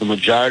out because the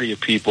majority of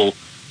people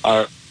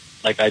are,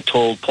 like I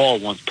told Paul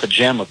once,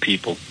 pajama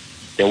people.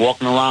 They're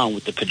walking around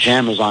with the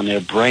pajamas on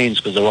their brains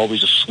because they're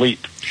always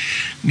asleep.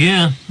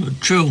 Yeah,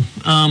 true.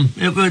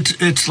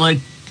 It's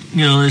like,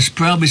 there's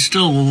probably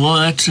still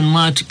lots and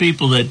lots of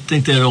people that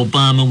think that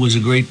Obama was a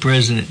great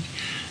president,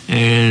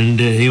 and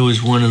he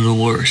was one of the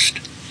worst.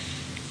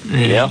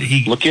 And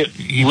look at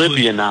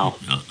Libya now.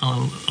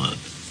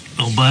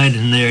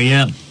 Biden there,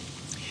 yeah.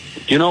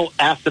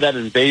 After that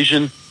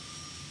invasion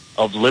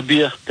of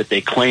Libya that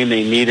they claimed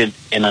they needed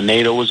and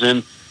NATO was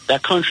in,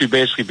 that country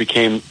basically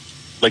became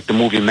like the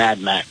movie Mad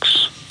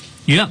Max.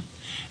 Yeah,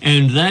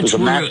 and that's it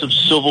was a massive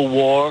civil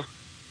war.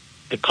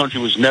 The country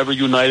was never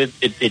united.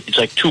 It's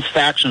like two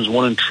factions,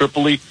 one in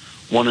Tripoli,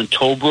 one in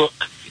Tobruk.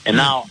 And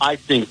now I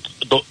think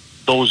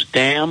those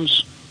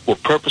dams were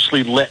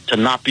purposely let to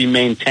not be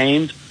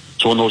maintained.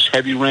 So when those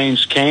heavy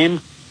rains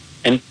came,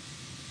 and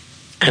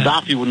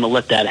Gaddafi wouldn't have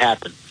let that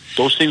happen.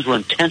 Those things were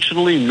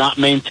intentionally not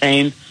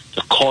maintained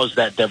to cause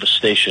that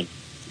devastation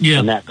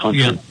in that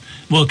country. Yeah.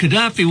 Well,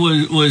 Gaddafi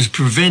was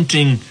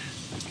preventing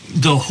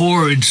the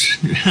hordes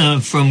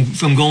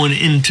from going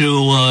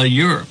into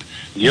Europe.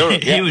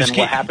 Europe, yeah. And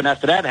what happened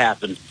after that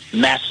happened?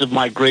 Massive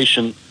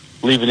migration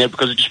leaving there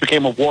because it just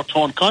became a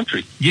war-torn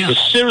country. Yeah. It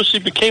seriously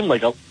became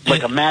like a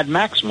Mad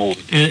Max movie.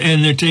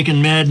 And they're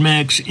taking Mad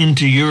Max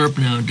into Europe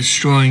now,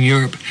 destroying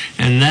Europe.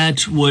 And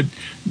that's what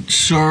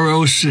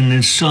Soros and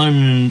his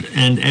son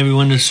and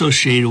everyone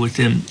associated with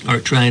him are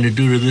trying to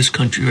do to this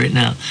country right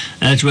now.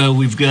 That's why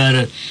we've got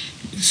to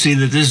see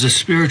that this is a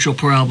spiritual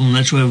problem.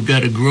 That's why we've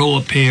got to grow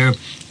a pair,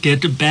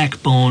 get the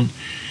backbone.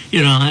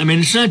 You know, I mean,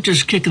 it's not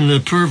just kicking the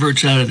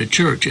perverts out of the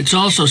church. It's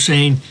also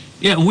saying,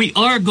 yeah, we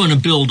are going to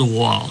build a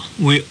wall.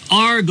 We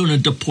are going to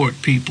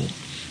deport people.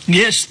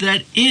 Yes,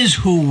 that is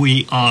who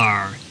we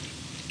are.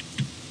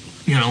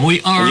 You know,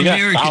 we are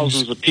Americans.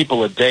 Thousands of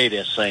people a day,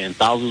 they're saying.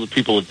 Thousands of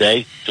people a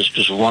day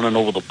just running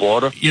over the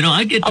border. You know,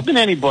 how can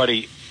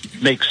anybody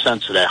make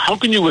sense of that? How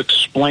can you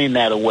explain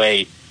that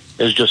away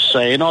as just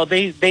saying, oh,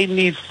 they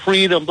need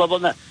freedom, blah, blah,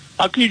 blah.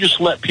 How can you just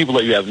let people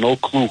that you have no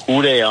clue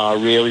who they are,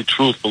 really,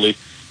 truthfully,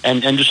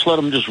 and just let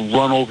them just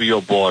run over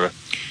your border?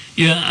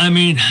 Yeah, I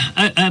mean,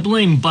 I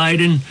blame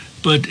Biden,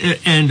 but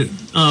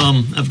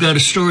I've got a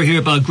story here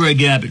about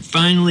Greg Abbott.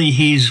 Finally,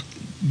 he's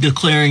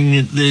declaring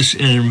this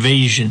an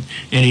invasion,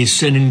 and he's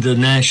sending the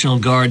National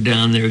Guard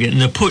down there again. And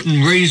they're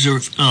putting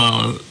razor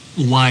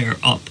wire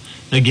up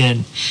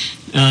again.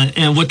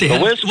 And what they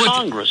have, where's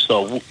Congress,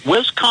 though?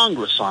 Where's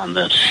Congress on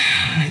this?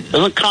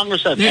 Doesn't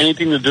Congress have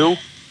anything to do?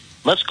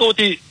 Let's go with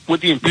the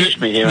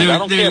impeachment here. I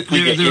don't care if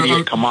we get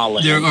idiot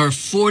Kamala. There are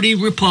 40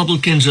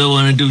 Republicans that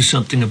want to do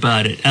something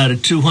about it out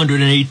of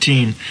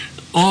 218.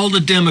 All the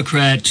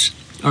Democrats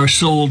are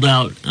sold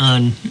out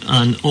on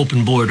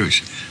open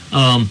borders.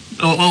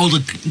 All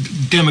the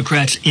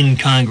Democrats in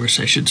Congress,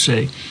 I should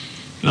say.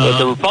 But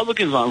the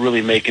Republicans aren't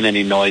really making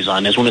any noise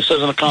on this. When it says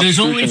in the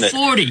Constitution, there's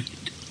only 40.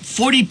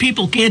 40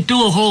 people can't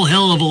do a whole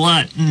hell of a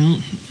lot.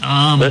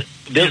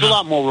 There's a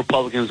lot more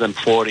Republicans than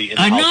 40.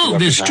 I know.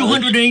 There's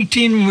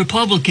 218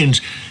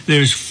 Republicans.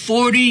 There's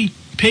 40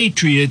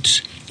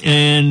 patriots,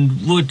 and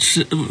that's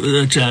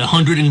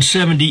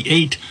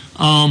 178.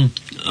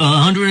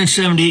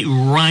 178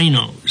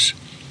 rhinos.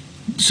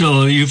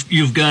 So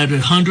you've got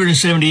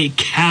 178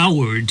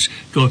 cowards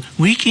going,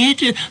 we can't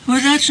do,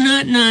 well, that's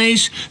not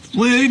nice.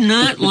 We're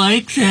not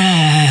like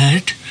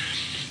that.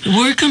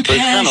 We're compassionate.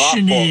 It's kind of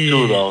our fault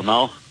too, though,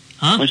 no?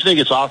 Huh? Don't you think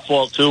it's our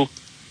fault too?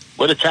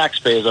 We're the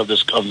taxpayers of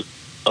this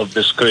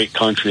great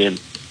country, and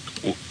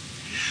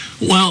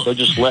they're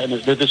just letting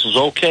it. This is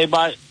okay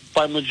by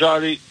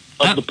majority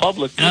of the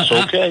public. It's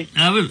okay.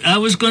 I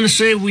was going to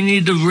say we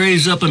need to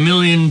raise up 1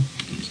 million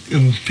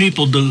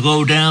people to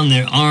go down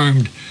there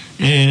armed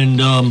and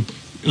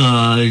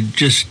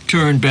just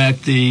turn back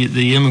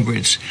the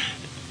immigrants.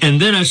 And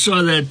then I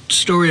saw that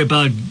story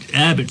about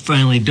Abbott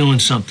finally doing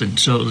something.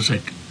 So it was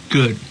like,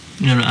 good,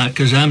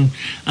 because I'm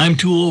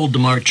too old to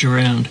march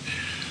around.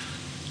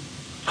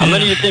 How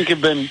many do you think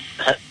have been?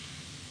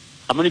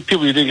 How many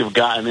people do you think have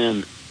gotten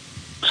in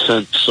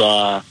since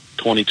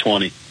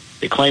 2020?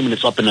 They're claiming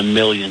it's up in the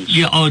millions.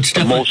 Yeah, it's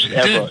definitely most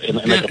ever in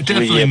like a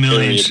 3-year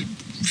millions. period.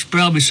 It's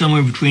probably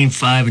somewhere between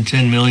 5 and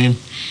 10 million.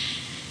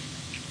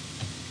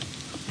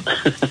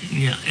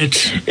 Yeah,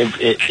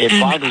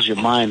 it boggles your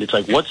mind. It's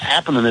like, what's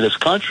happening to this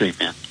country,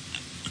 man?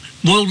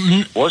 Well,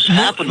 what's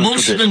happening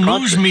most to of this the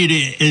country? news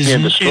media is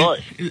being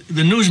destroyed.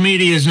 The news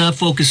media is not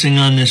focusing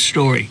on this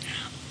story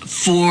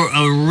for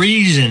a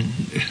reason.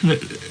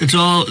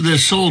 They're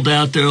sold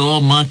out. They're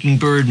all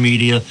Mockingbird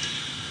media.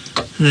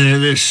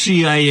 They're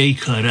CIA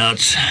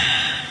cutouts.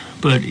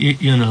 But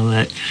you know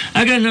that.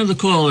 I got another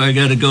caller I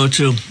got to go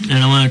to,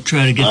 and I want to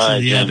try to get all to right,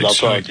 the James, Abbott I'll talk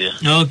story. to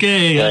you.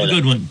 Okay, have a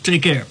good one.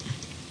 Take care.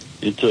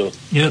 You too.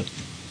 Yep.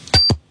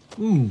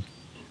 Ooh.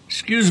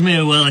 Excuse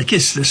me while I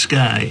kiss the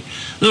sky.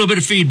 A little bit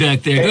of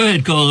feedback there. Go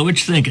ahead, caller. What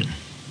you thinking?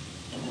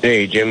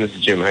 Hey, Jim. This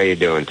is Jim. How you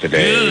doing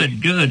today?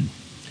 Good.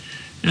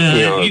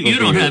 You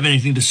don't have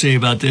anything to say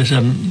about this.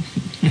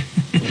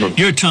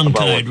 You're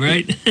tongue-tied,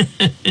 right?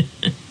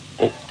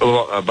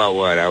 About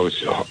what? I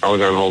was on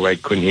hold. I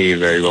couldn't hear you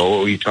very well.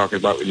 What were you talking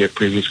about with your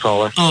previous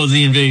caller? Oh,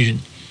 the invasion.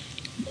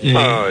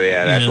 Oh,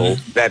 yeah, that's old.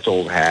 That's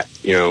old hat.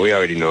 We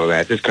already know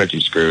that. This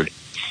country's screwed.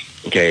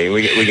 Okay,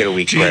 we get a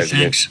weak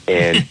president. Thanks.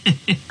 And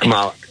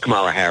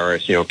Kamala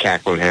Harris,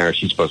 Kathleen Harris,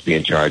 she's supposed to be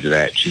in charge of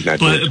that. She's not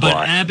doing squat.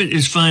 But Abbott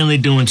is finally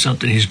doing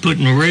something. He's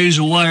putting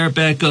razor wire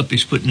back up.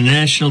 He's putting the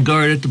National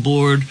Guard at the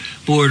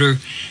border,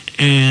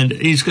 and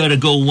he's got to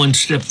go one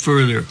step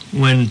further.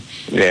 When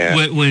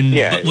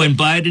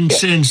Biden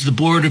sends the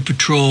Border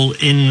Patrol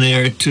in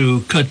there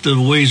to cut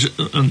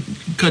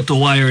the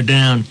wire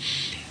down,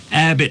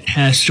 Abbott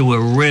has to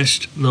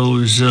arrest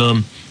those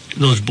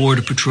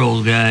Border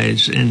Patrol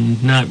guys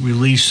and not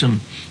release them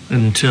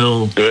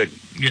until... Good.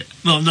 Yeah,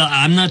 well, no,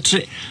 I'm not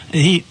saying...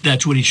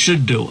 That's what he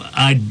should do.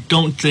 I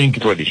don't think...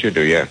 That's what he should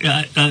do, yeah.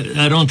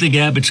 I don't think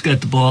Abbott's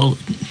got the ball...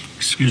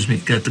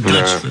 got the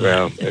guts for that.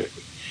 Well,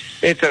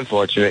 it's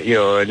unfortunate.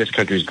 This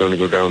country's going to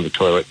go down the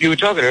toilet. You were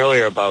talking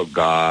earlier about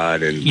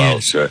God and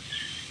about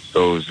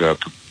those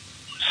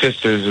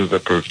sisters of the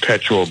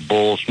perpetual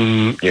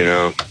bullshit,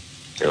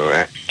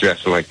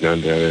 dressing like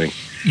nuns and everything.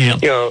 Yeah.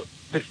 You know,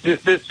 that's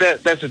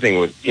the thing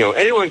with, you know,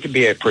 anyone can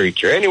be a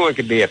preacher, anyone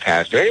can be a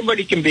pastor,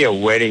 anybody can be a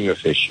wedding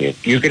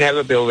officiant. You can have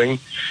a building,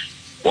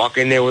 walk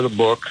in there with a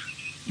book,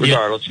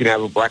 regardless. You can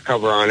have a black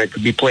cover on it.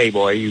 Could be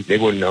Playboy. They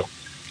wouldn't know.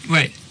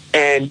 Right.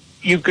 And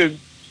you could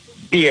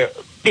be a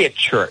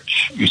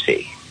church, you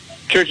see.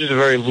 Church is a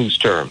very loose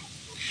term.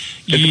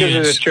 Just because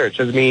it's a church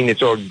doesn't mean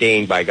it's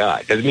ordained by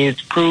God. Doesn't mean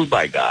it's approved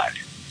by God.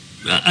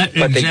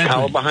 But they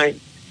cower behind.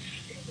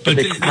 But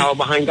they cower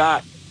behind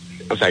God.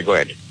 I'm sorry. Go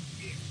ahead.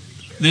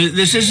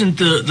 This isn't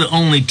the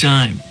only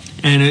time,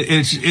 and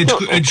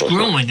it's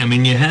growing. I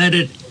mean, you had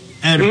it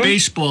at a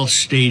baseball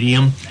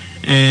stadium,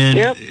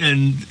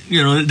 and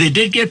you know they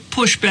did get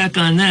pushback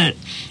on that,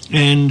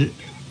 and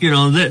you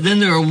know then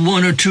there are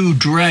one or two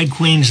drag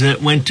queens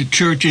that went to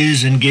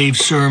churches and gave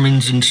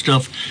sermons and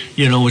stuff.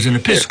 You know, it was an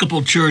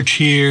Episcopal church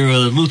here, a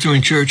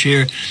Lutheran church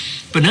here,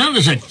 but now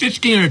there's like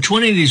 15 or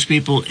 20 of these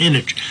people in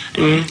it.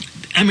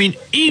 I mean,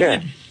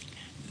 even.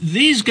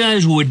 These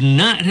guys would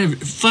not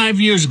have, 5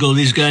 years ago,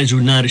 these guys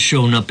would not have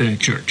shown up in a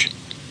church.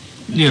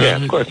 You know,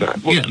 of course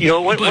not. Well, you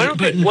know,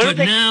 but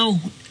now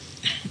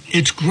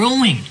it's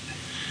growing.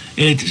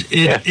 It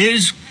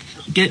is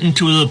getting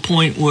to the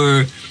point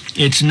where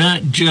it's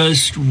not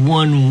just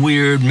one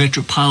weird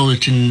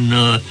metropolitan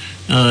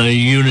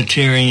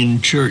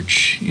Unitarian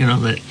church, you know,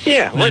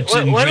 that's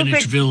in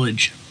Greenwich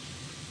Village.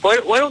 Why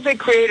don't they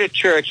create a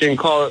church and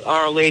call it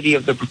Our Lady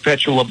of the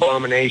Perpetual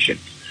Abomination?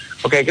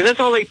 Okay, because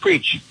that's all they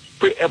preach.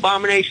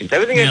 Abominations.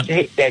 Everything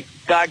that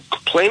God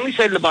plainly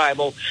said in the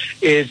Bible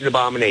is an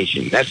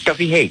abomination. That stuff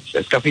he hates.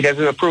 That stuff he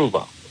doesn't approve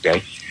of.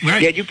 Okay?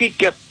 Right. Yeah, you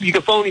get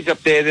phonies up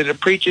there that are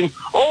preaching,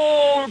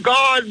 oh,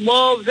 God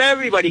loves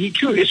everybody.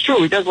 It's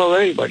true. He does love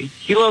everybody.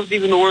 He loves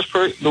even the worst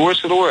of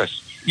the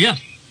worst. Yeah.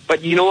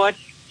 But you know what?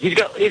 He's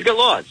got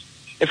laws.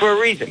 And for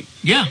a reason.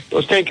 Yeah.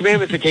 Those 10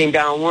 Commandments that came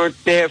down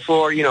weren't there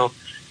for, you know,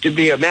 to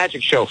be a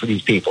magic show for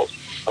these people.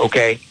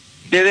 Okay?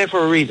 They're there for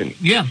a reason.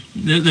 Yeah,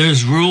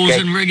 there's rules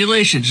and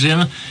regulations, you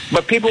know.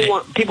 But people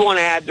want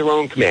to add their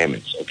own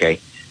commandments. Okay,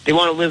 they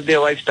want to live their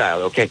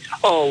lifestyle. Okay.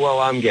 Oh well,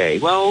 I'm gay.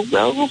 Well,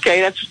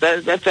 okay,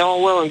 that's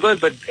all well and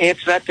good. But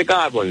answer that to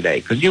God one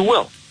day, because you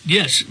will.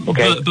 Yes.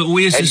 Okay. But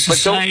we as a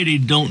society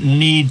don't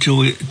need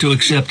to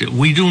accept it.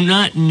 We do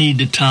not need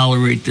to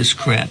tolerate this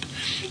crap.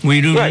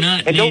 We do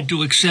not need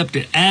to accept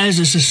it as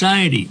a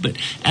society. But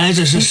as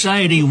a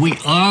society, we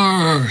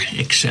are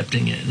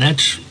accepting it, and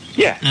that's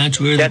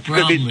where the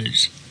problem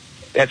is.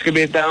 That's going to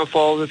be a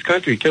downfall of this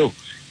country, too.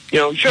 You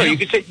know, sure, you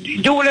can say,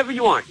 do whatever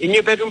you want. In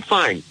your bedroom,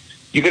 fine.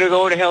 You're going to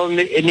go to hell in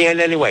the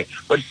end anyway.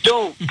 But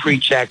don't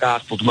preach that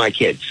gospel to my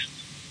kids.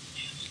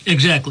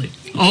 Exactly.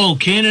 Oh,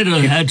 Canada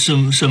had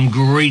some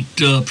great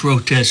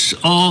protests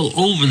all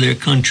over their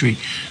country.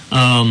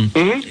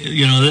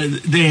 You know,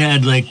 they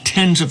had like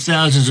tens of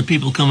thousands of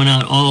people coming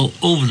out all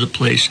over the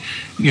place,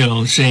 you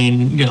know,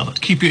 saying, you know,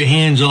 keep your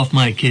hands off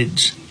my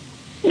kids.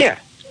 Yeah.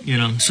 You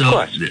know,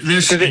 so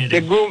they're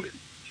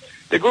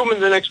grooming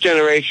the next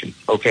generation,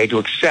 okay, to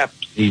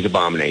accept these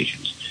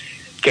abominations.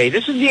 Okay,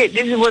 this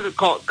is what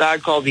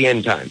God called the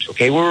end times.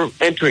 Okay, we're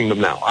entering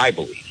them now, I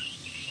believe.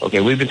 Okay,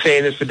 we've been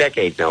saying this for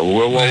decades now.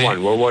 World War I,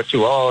 World War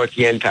II. Oh, it's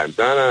the end times.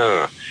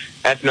 No.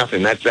 That's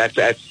nothing. That's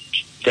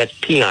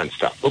peon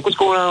stuff. Look what's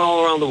going on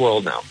all around the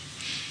world now.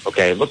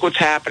 Okay, look what's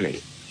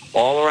happening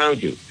all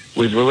around you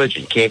with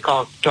religion. Can't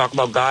talk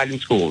about God in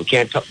school.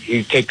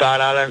 You take God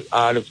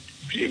out of.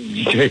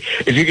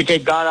 If you can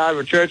take God out of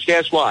a church,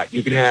 guess what?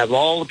 You can have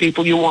all the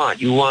people you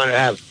want. You want to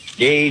have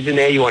gays in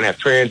there. You want to have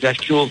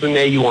transsexuals in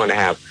there. You want to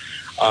have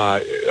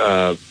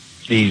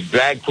these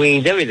drag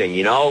queens, everything,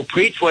 you know.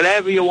 Preach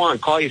whatever you want.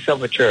 Call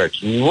yourself a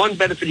church. And one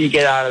benefit you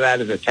get out of that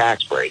is a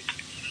tax break.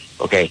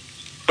 Okay?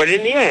 But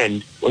in the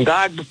end, when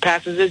God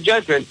passes his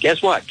judgment,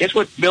 guess what? Guess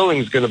what building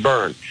is going to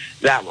burn?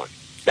 That one.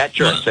 That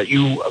church that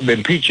you have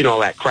been preaching all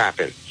that crap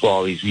in for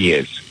all these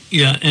years.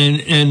 Yeah,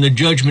 and the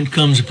judgment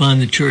comes upon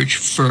the church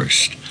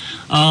first.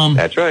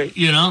 That's right.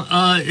 You know,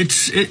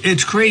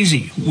 it's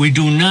crazy. We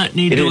do not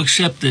need to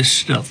accept this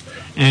stuff.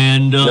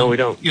 And no, we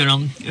don't. You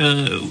know,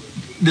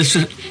 this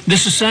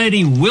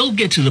society will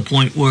get to the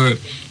point where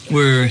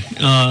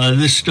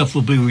this stuff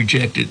will be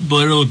rejected,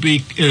 but it'll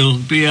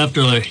be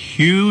after a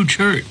huge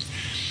hurt.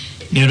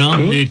 You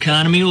know, the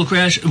economy will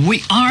crash.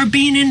 We are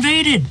being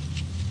invaded.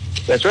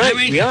 That's right. I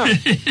mean, we are.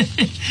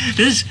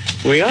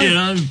 We are. You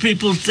know,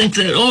 people think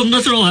that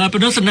nothing will happen.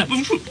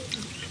 Nothing.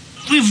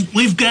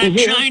 We've got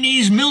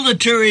Chinese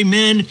military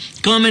men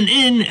coming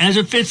in as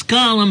a fifth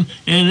column,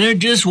 and they're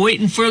just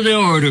waiting for their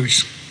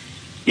orders.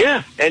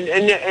 Yeah, and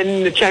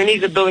the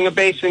Chinese are building a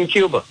base in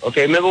Cuba.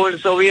 Okay, remember when the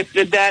Soviets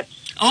did that?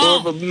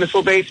 A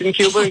missile base in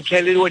Cuba, and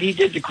Kennedy, what he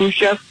did to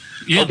Khrushchev?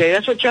 Yeah. Okay,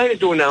 that's what China's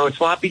doing now. It's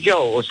Sloppy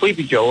Joe, or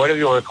Sleepy Joe, whatever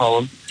you want to call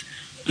him.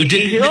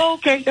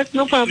 Okay, that's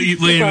no problem.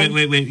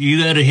 Wait.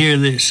 You got to hear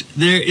this.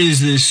 There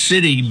is this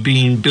city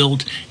being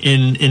built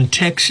in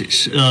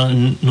Texas,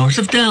 north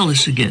of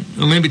Dallas again.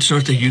 Or maybe it's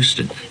north of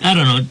Houston. I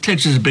don't know.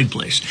 Texas is a big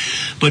place.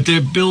 But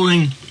they're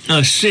building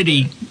a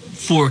city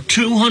for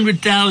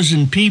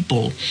 200,000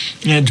 people.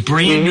 And it's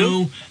brand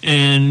new.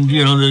 And,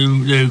 you know,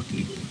 they're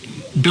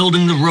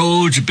building the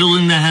roads,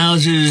 building the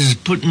houses,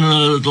 putting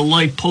the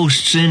light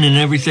posts in and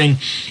everything.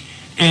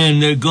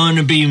 And they're going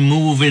to be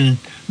moving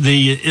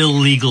the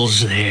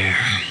illegals there.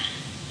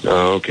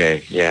 Oh,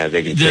 okay. Yeah,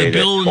 they can say They're that.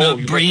 building a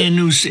brand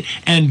new city.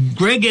 And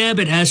Greg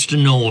Abbott has to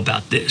know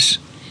about this.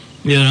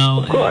 You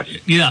know? Of course.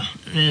 Yeah.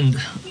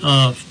 And,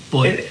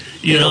 boy,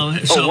 you know,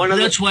 so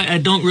that's why I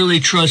don't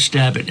really trust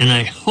Abbott. And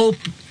I hope,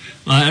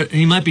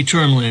 he might be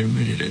term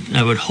limited.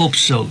 I would hope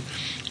so.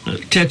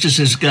 Texas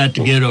has got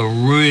to get a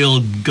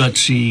real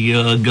gutsy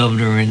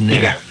governor in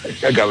there.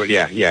 Yeah, they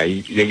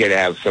got to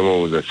have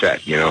someone with a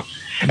set, you know.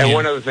 And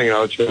one other thing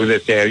I'll show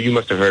this there, you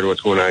must have heard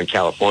what's going on in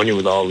California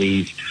with all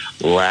these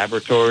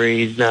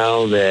laboratories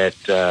now that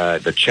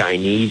the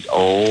Chinese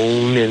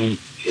own, and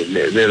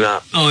they're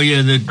not. Oh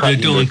yeah, they're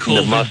doing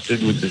the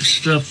mustard with the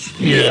stuff.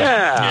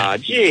 Yeah,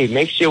 gee,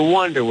 makes you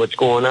wonder what's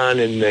going on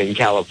in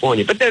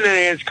California. But then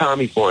there's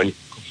California,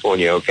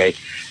 okay.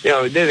 You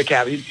know, they're the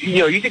cap. You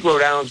know, you think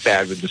Rhode Island's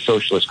bad with the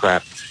socialist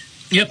crap?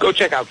 Yep. Go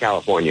check out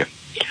California.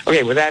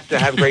 Okay, with that,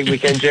 have a great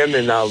weekend, Jim,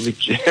 and I'll talk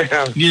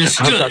to you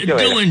later.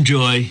 Do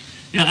enjoy.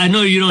 Yeah, I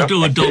know you don't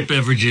do adult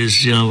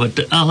beverages, you know, but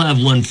I'll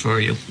have one for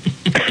you.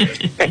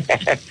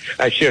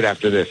 I should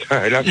after this. All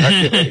right, I'll talk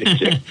to you later,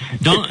 Jim.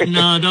 Don't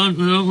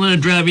let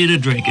it drive you to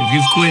drink. If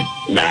you've quit,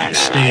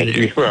 stay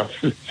there. Well,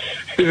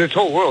 this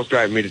whole world's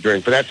driving me to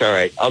drink, but that's all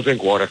right. I'll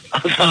drink water.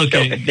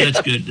 Okay,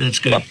 that's good. That's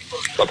good.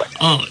 Bye-bye.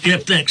 Oh,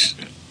 yep, thanks.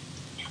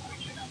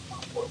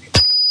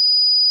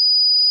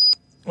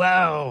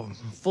 Wow,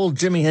 full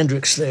Jimi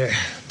Hendrix there.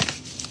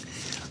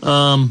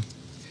 I'm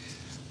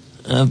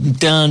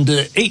down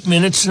to 8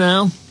 minutes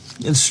now.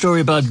 The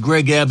story about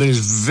Greg Abbott is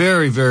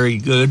very, very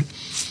good.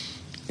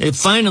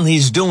 Finally,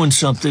 he's doing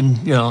something.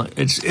 You know,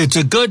 it's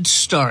a good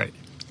start.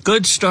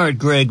 Good start,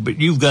 Greg, but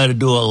you've got to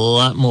do a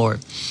lot more.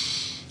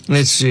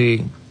 Let's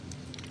see.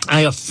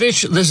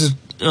 This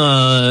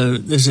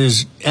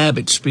is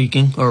Abbott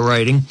speaking or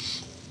writing.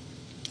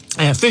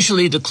 I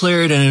officially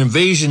declared an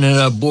invasion at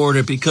our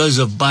border because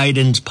of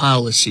Biden's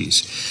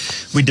policies.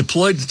 We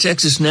deployed the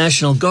Texas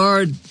National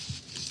Guard,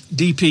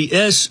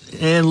 DPS,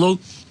 and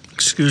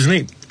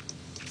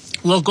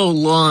local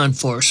law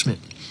enforcement.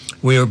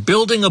 We are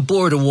building a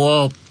border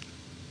wall,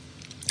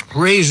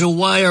 razor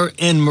wire,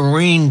 and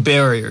marine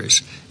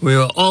barriers. We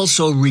are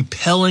also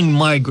repelling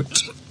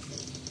migrants.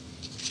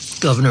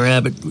 Governor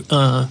Abbott,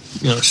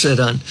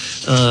 said on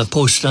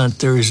post on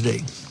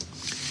Thursday.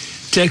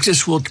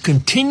 Texas will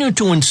continue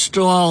to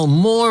install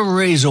more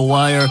razor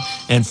wire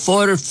and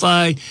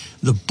fortify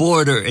the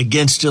border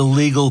against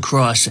illegal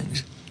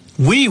crossings.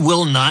 We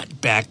will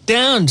not back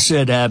down,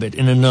 said Abbott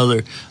in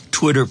another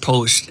Twitter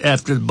post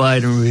after the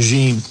Biden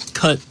regime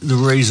cut the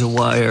razor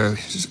wire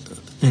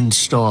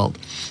installed.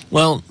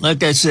 Well,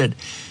 like I said,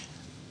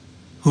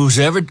 who's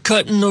ever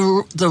cutting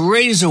the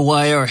razor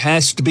wire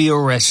has to be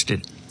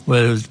arrested,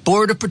 whether it's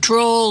Border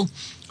Patrol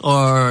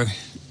or,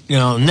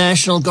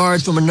 National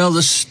Guard from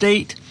another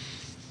state.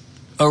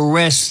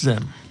 Arrest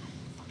them.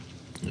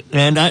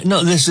 And I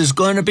know this is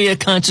going to be a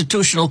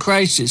constitutional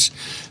crisis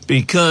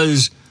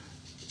because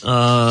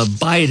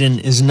Biden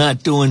is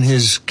not doing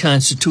his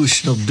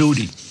constitutional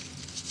duty.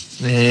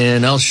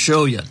 And I'll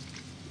show you.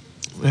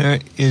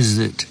 Where is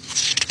it?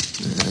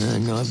 I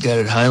know I've got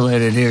it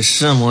highlighted here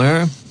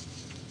somewhere.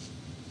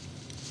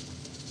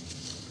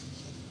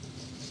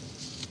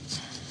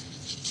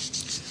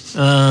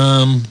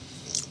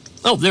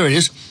 There it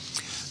is.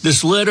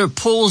 This letter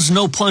pulls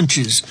no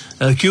punches,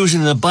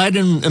 accusing the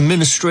Biden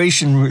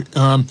administration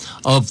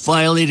of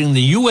violating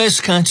the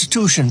U.S.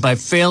 Constitution by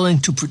failing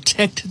to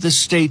protect the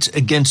states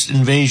against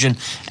invasion,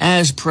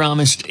 as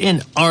promised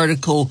in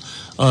Article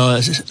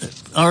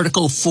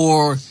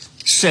 4,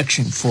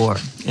 Section 4.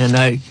 And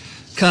I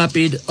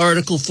copied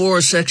Article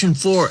 4, Section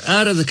 4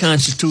 out of the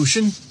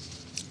Constitution,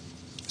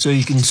 so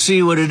you can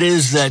see what it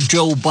is that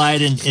Joe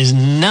Biden is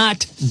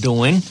not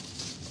doing.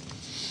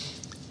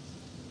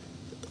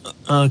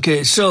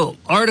 Okay, so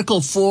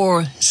Article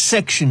 4,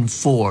 Section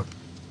 4.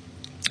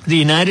 The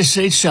United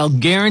States shall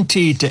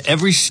guarantee to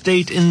every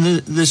state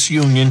in this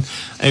union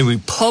a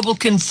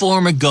Republican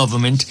form of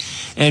government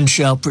and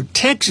shall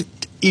protect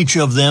each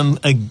of them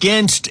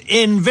against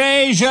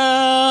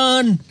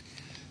invasion.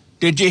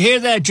 Did you hear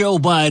that, Joe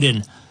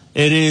Biden?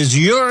 It is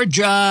your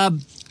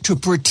job to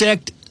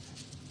protect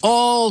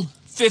all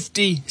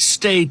 50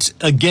 states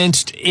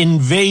against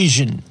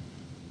invasion.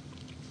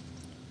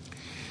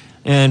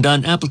 And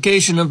on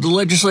application of the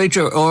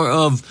legislature or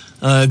of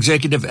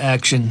executive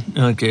action,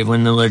 okay,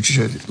 when the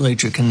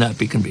legislature cannot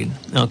be convened.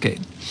 Okay.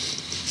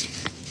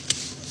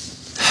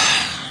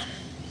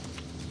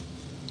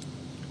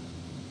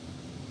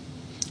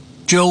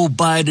 Joe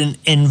Biden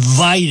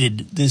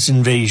invited this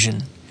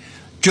invasion.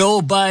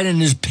 Joe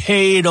Biden is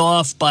paid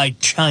off by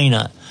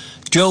China.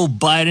 Joe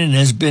Biden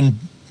has been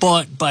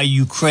bought by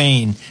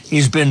Ukraine.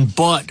 He's been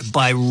bought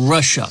by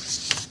Russia.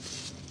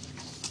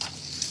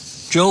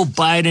 Joe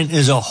Biden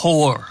is a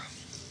whore.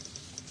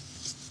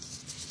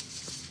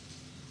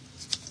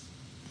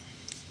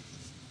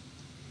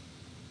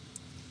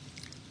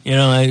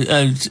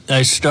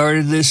 I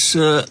started this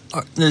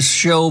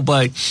show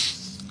by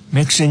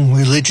mixing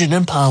religion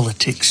and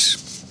politics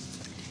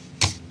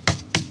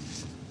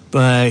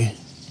by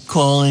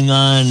calling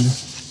on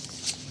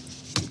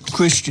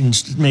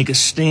Christians to make a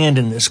stand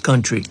in this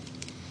country.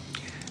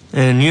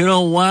 And you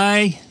know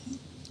why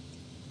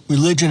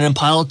religion and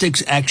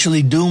politics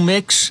actually do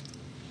mix?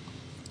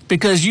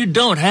 Because you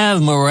don't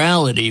have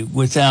morality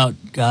without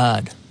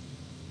God.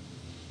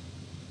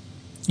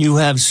 You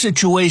have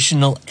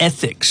situational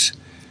ethics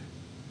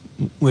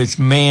with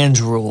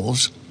man's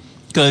rules.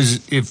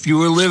 Because if you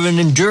were living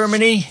in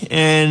Germany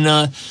in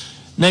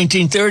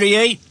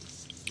 1938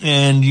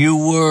 and you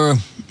were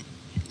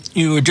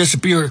just a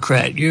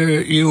bureaucrat,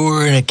 you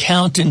were an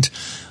accountant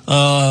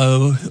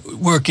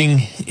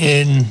working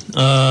in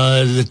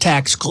the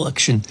tax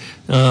collection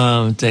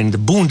thing, the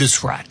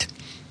Bundesrat.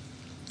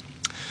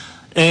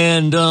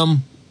 And,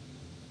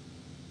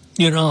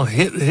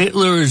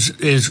 Hitler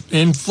is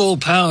in full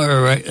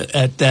power right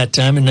at that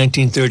time in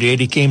 1938.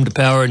 He came to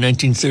power in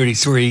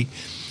 1933.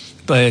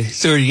 By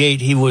 38,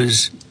 he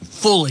was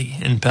fully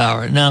in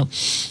power. Now,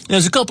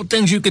 there's a couple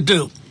things you could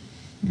do.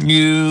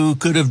 You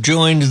could have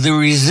joined the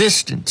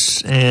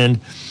resistance and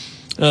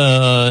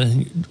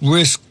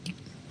risk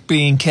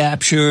being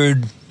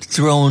captured,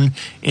 thrown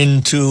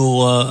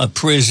into a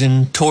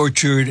prison,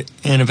 tortured,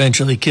 and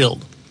eventually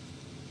killed.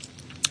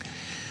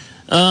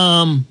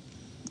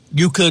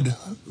 You could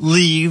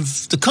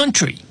leave the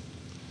country.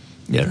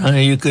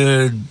 You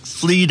could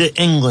flee to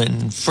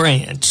England,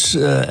 France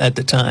at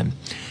the time.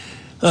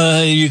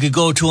 You could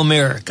go to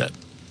America.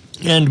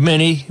 And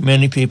many,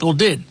 many people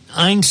did.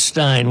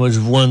 Einstein was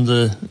one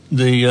of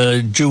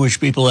the Jewish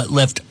people that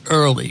left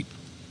early.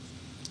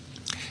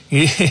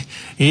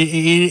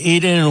 He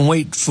didn't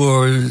wait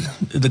for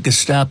the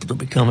Gestapo to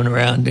be coming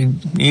around.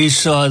 He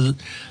saw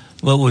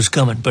what was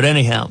coming. But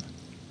anyhow,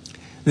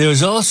 there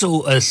was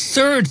also a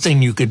third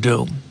thing you could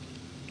do.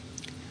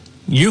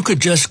 You could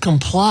just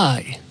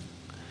comply.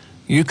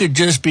 You could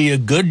just be a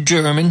good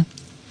German,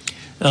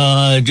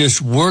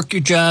 just work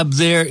your job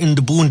there in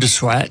the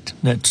Bundesrat,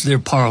 that's their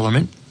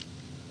parliament.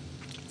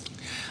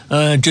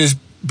 Just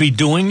be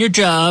doing your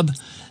job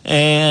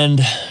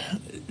and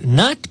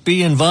not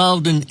be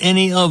involved in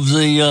any of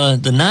the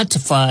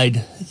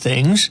Nazified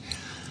things,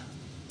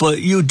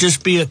 but you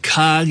just be a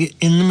cog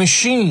in the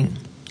machine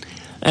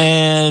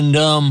and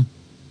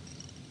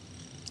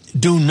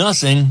do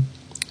nothing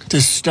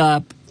to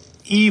stop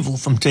evil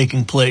from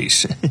taking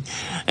place.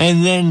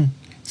 And then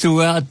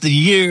throughout the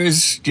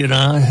years,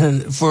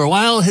 for a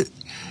while,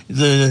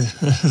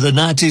 the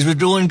Nazis were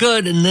doing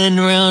good, and then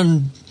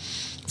around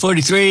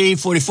 43,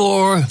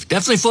 44,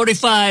 definitely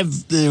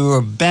 45, there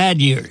were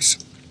bad years.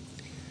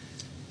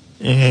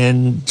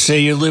 And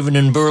say you're living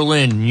in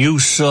Berlin, you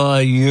saw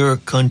your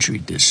country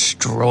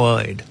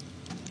destroyed.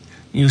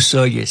 You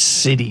saw your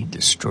city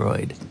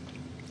destroyed.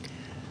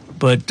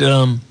 But,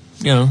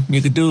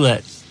 you could do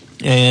that.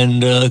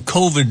 And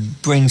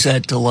COVID brings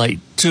that to light,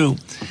 too.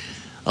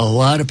 A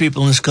lot of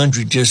people in this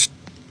country just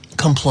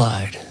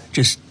complied,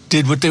 just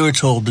did what they were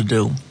told to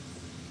do.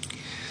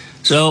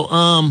 So,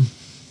 I'm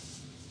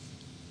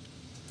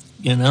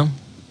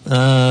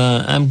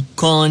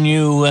calling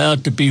you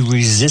out to be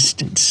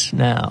resistance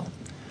now.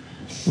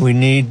 We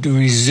need to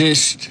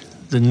resist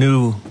the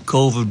new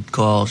COVID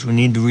calls. We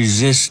need to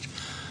resist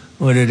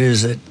what it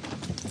is that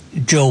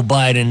Joe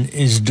Biden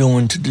is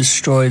doing to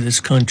destroy this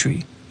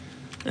country.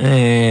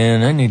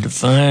 And I need to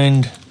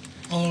find...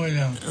 All the way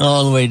down.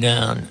 All the way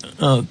down.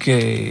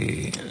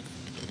 Okay.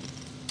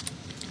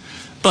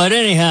 But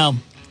anyhow,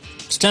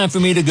 it's time for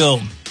me to go.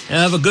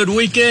 Have a good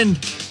weekend.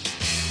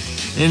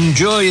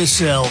 Enjoy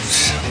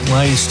yourselves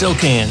while you still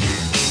can.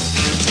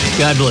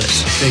 God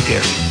bless. Take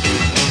care.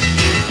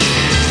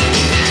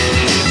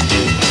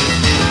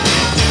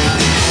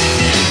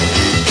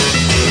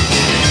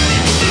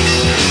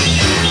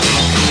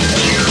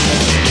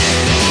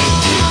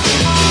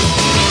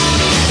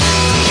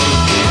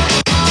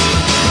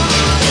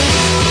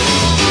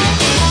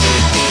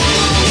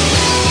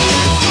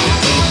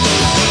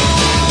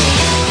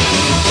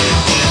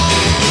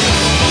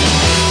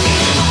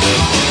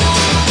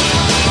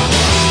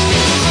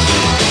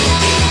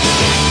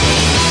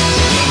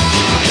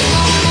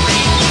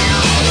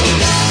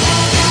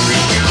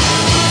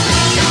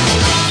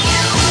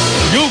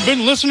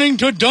 Been listening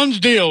to Dunn's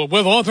Deal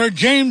with author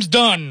James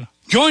Dunn.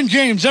 Join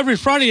James every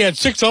Friday at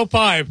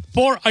 6:05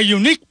 for a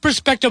unique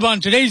perspective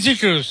on today's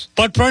issues.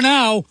 But for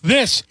now,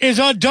 this is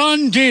a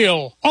Dunn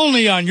Deal,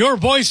 only on your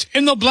voice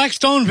in the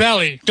Blackstone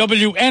Valley,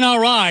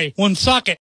 WNRI, Woonsocket.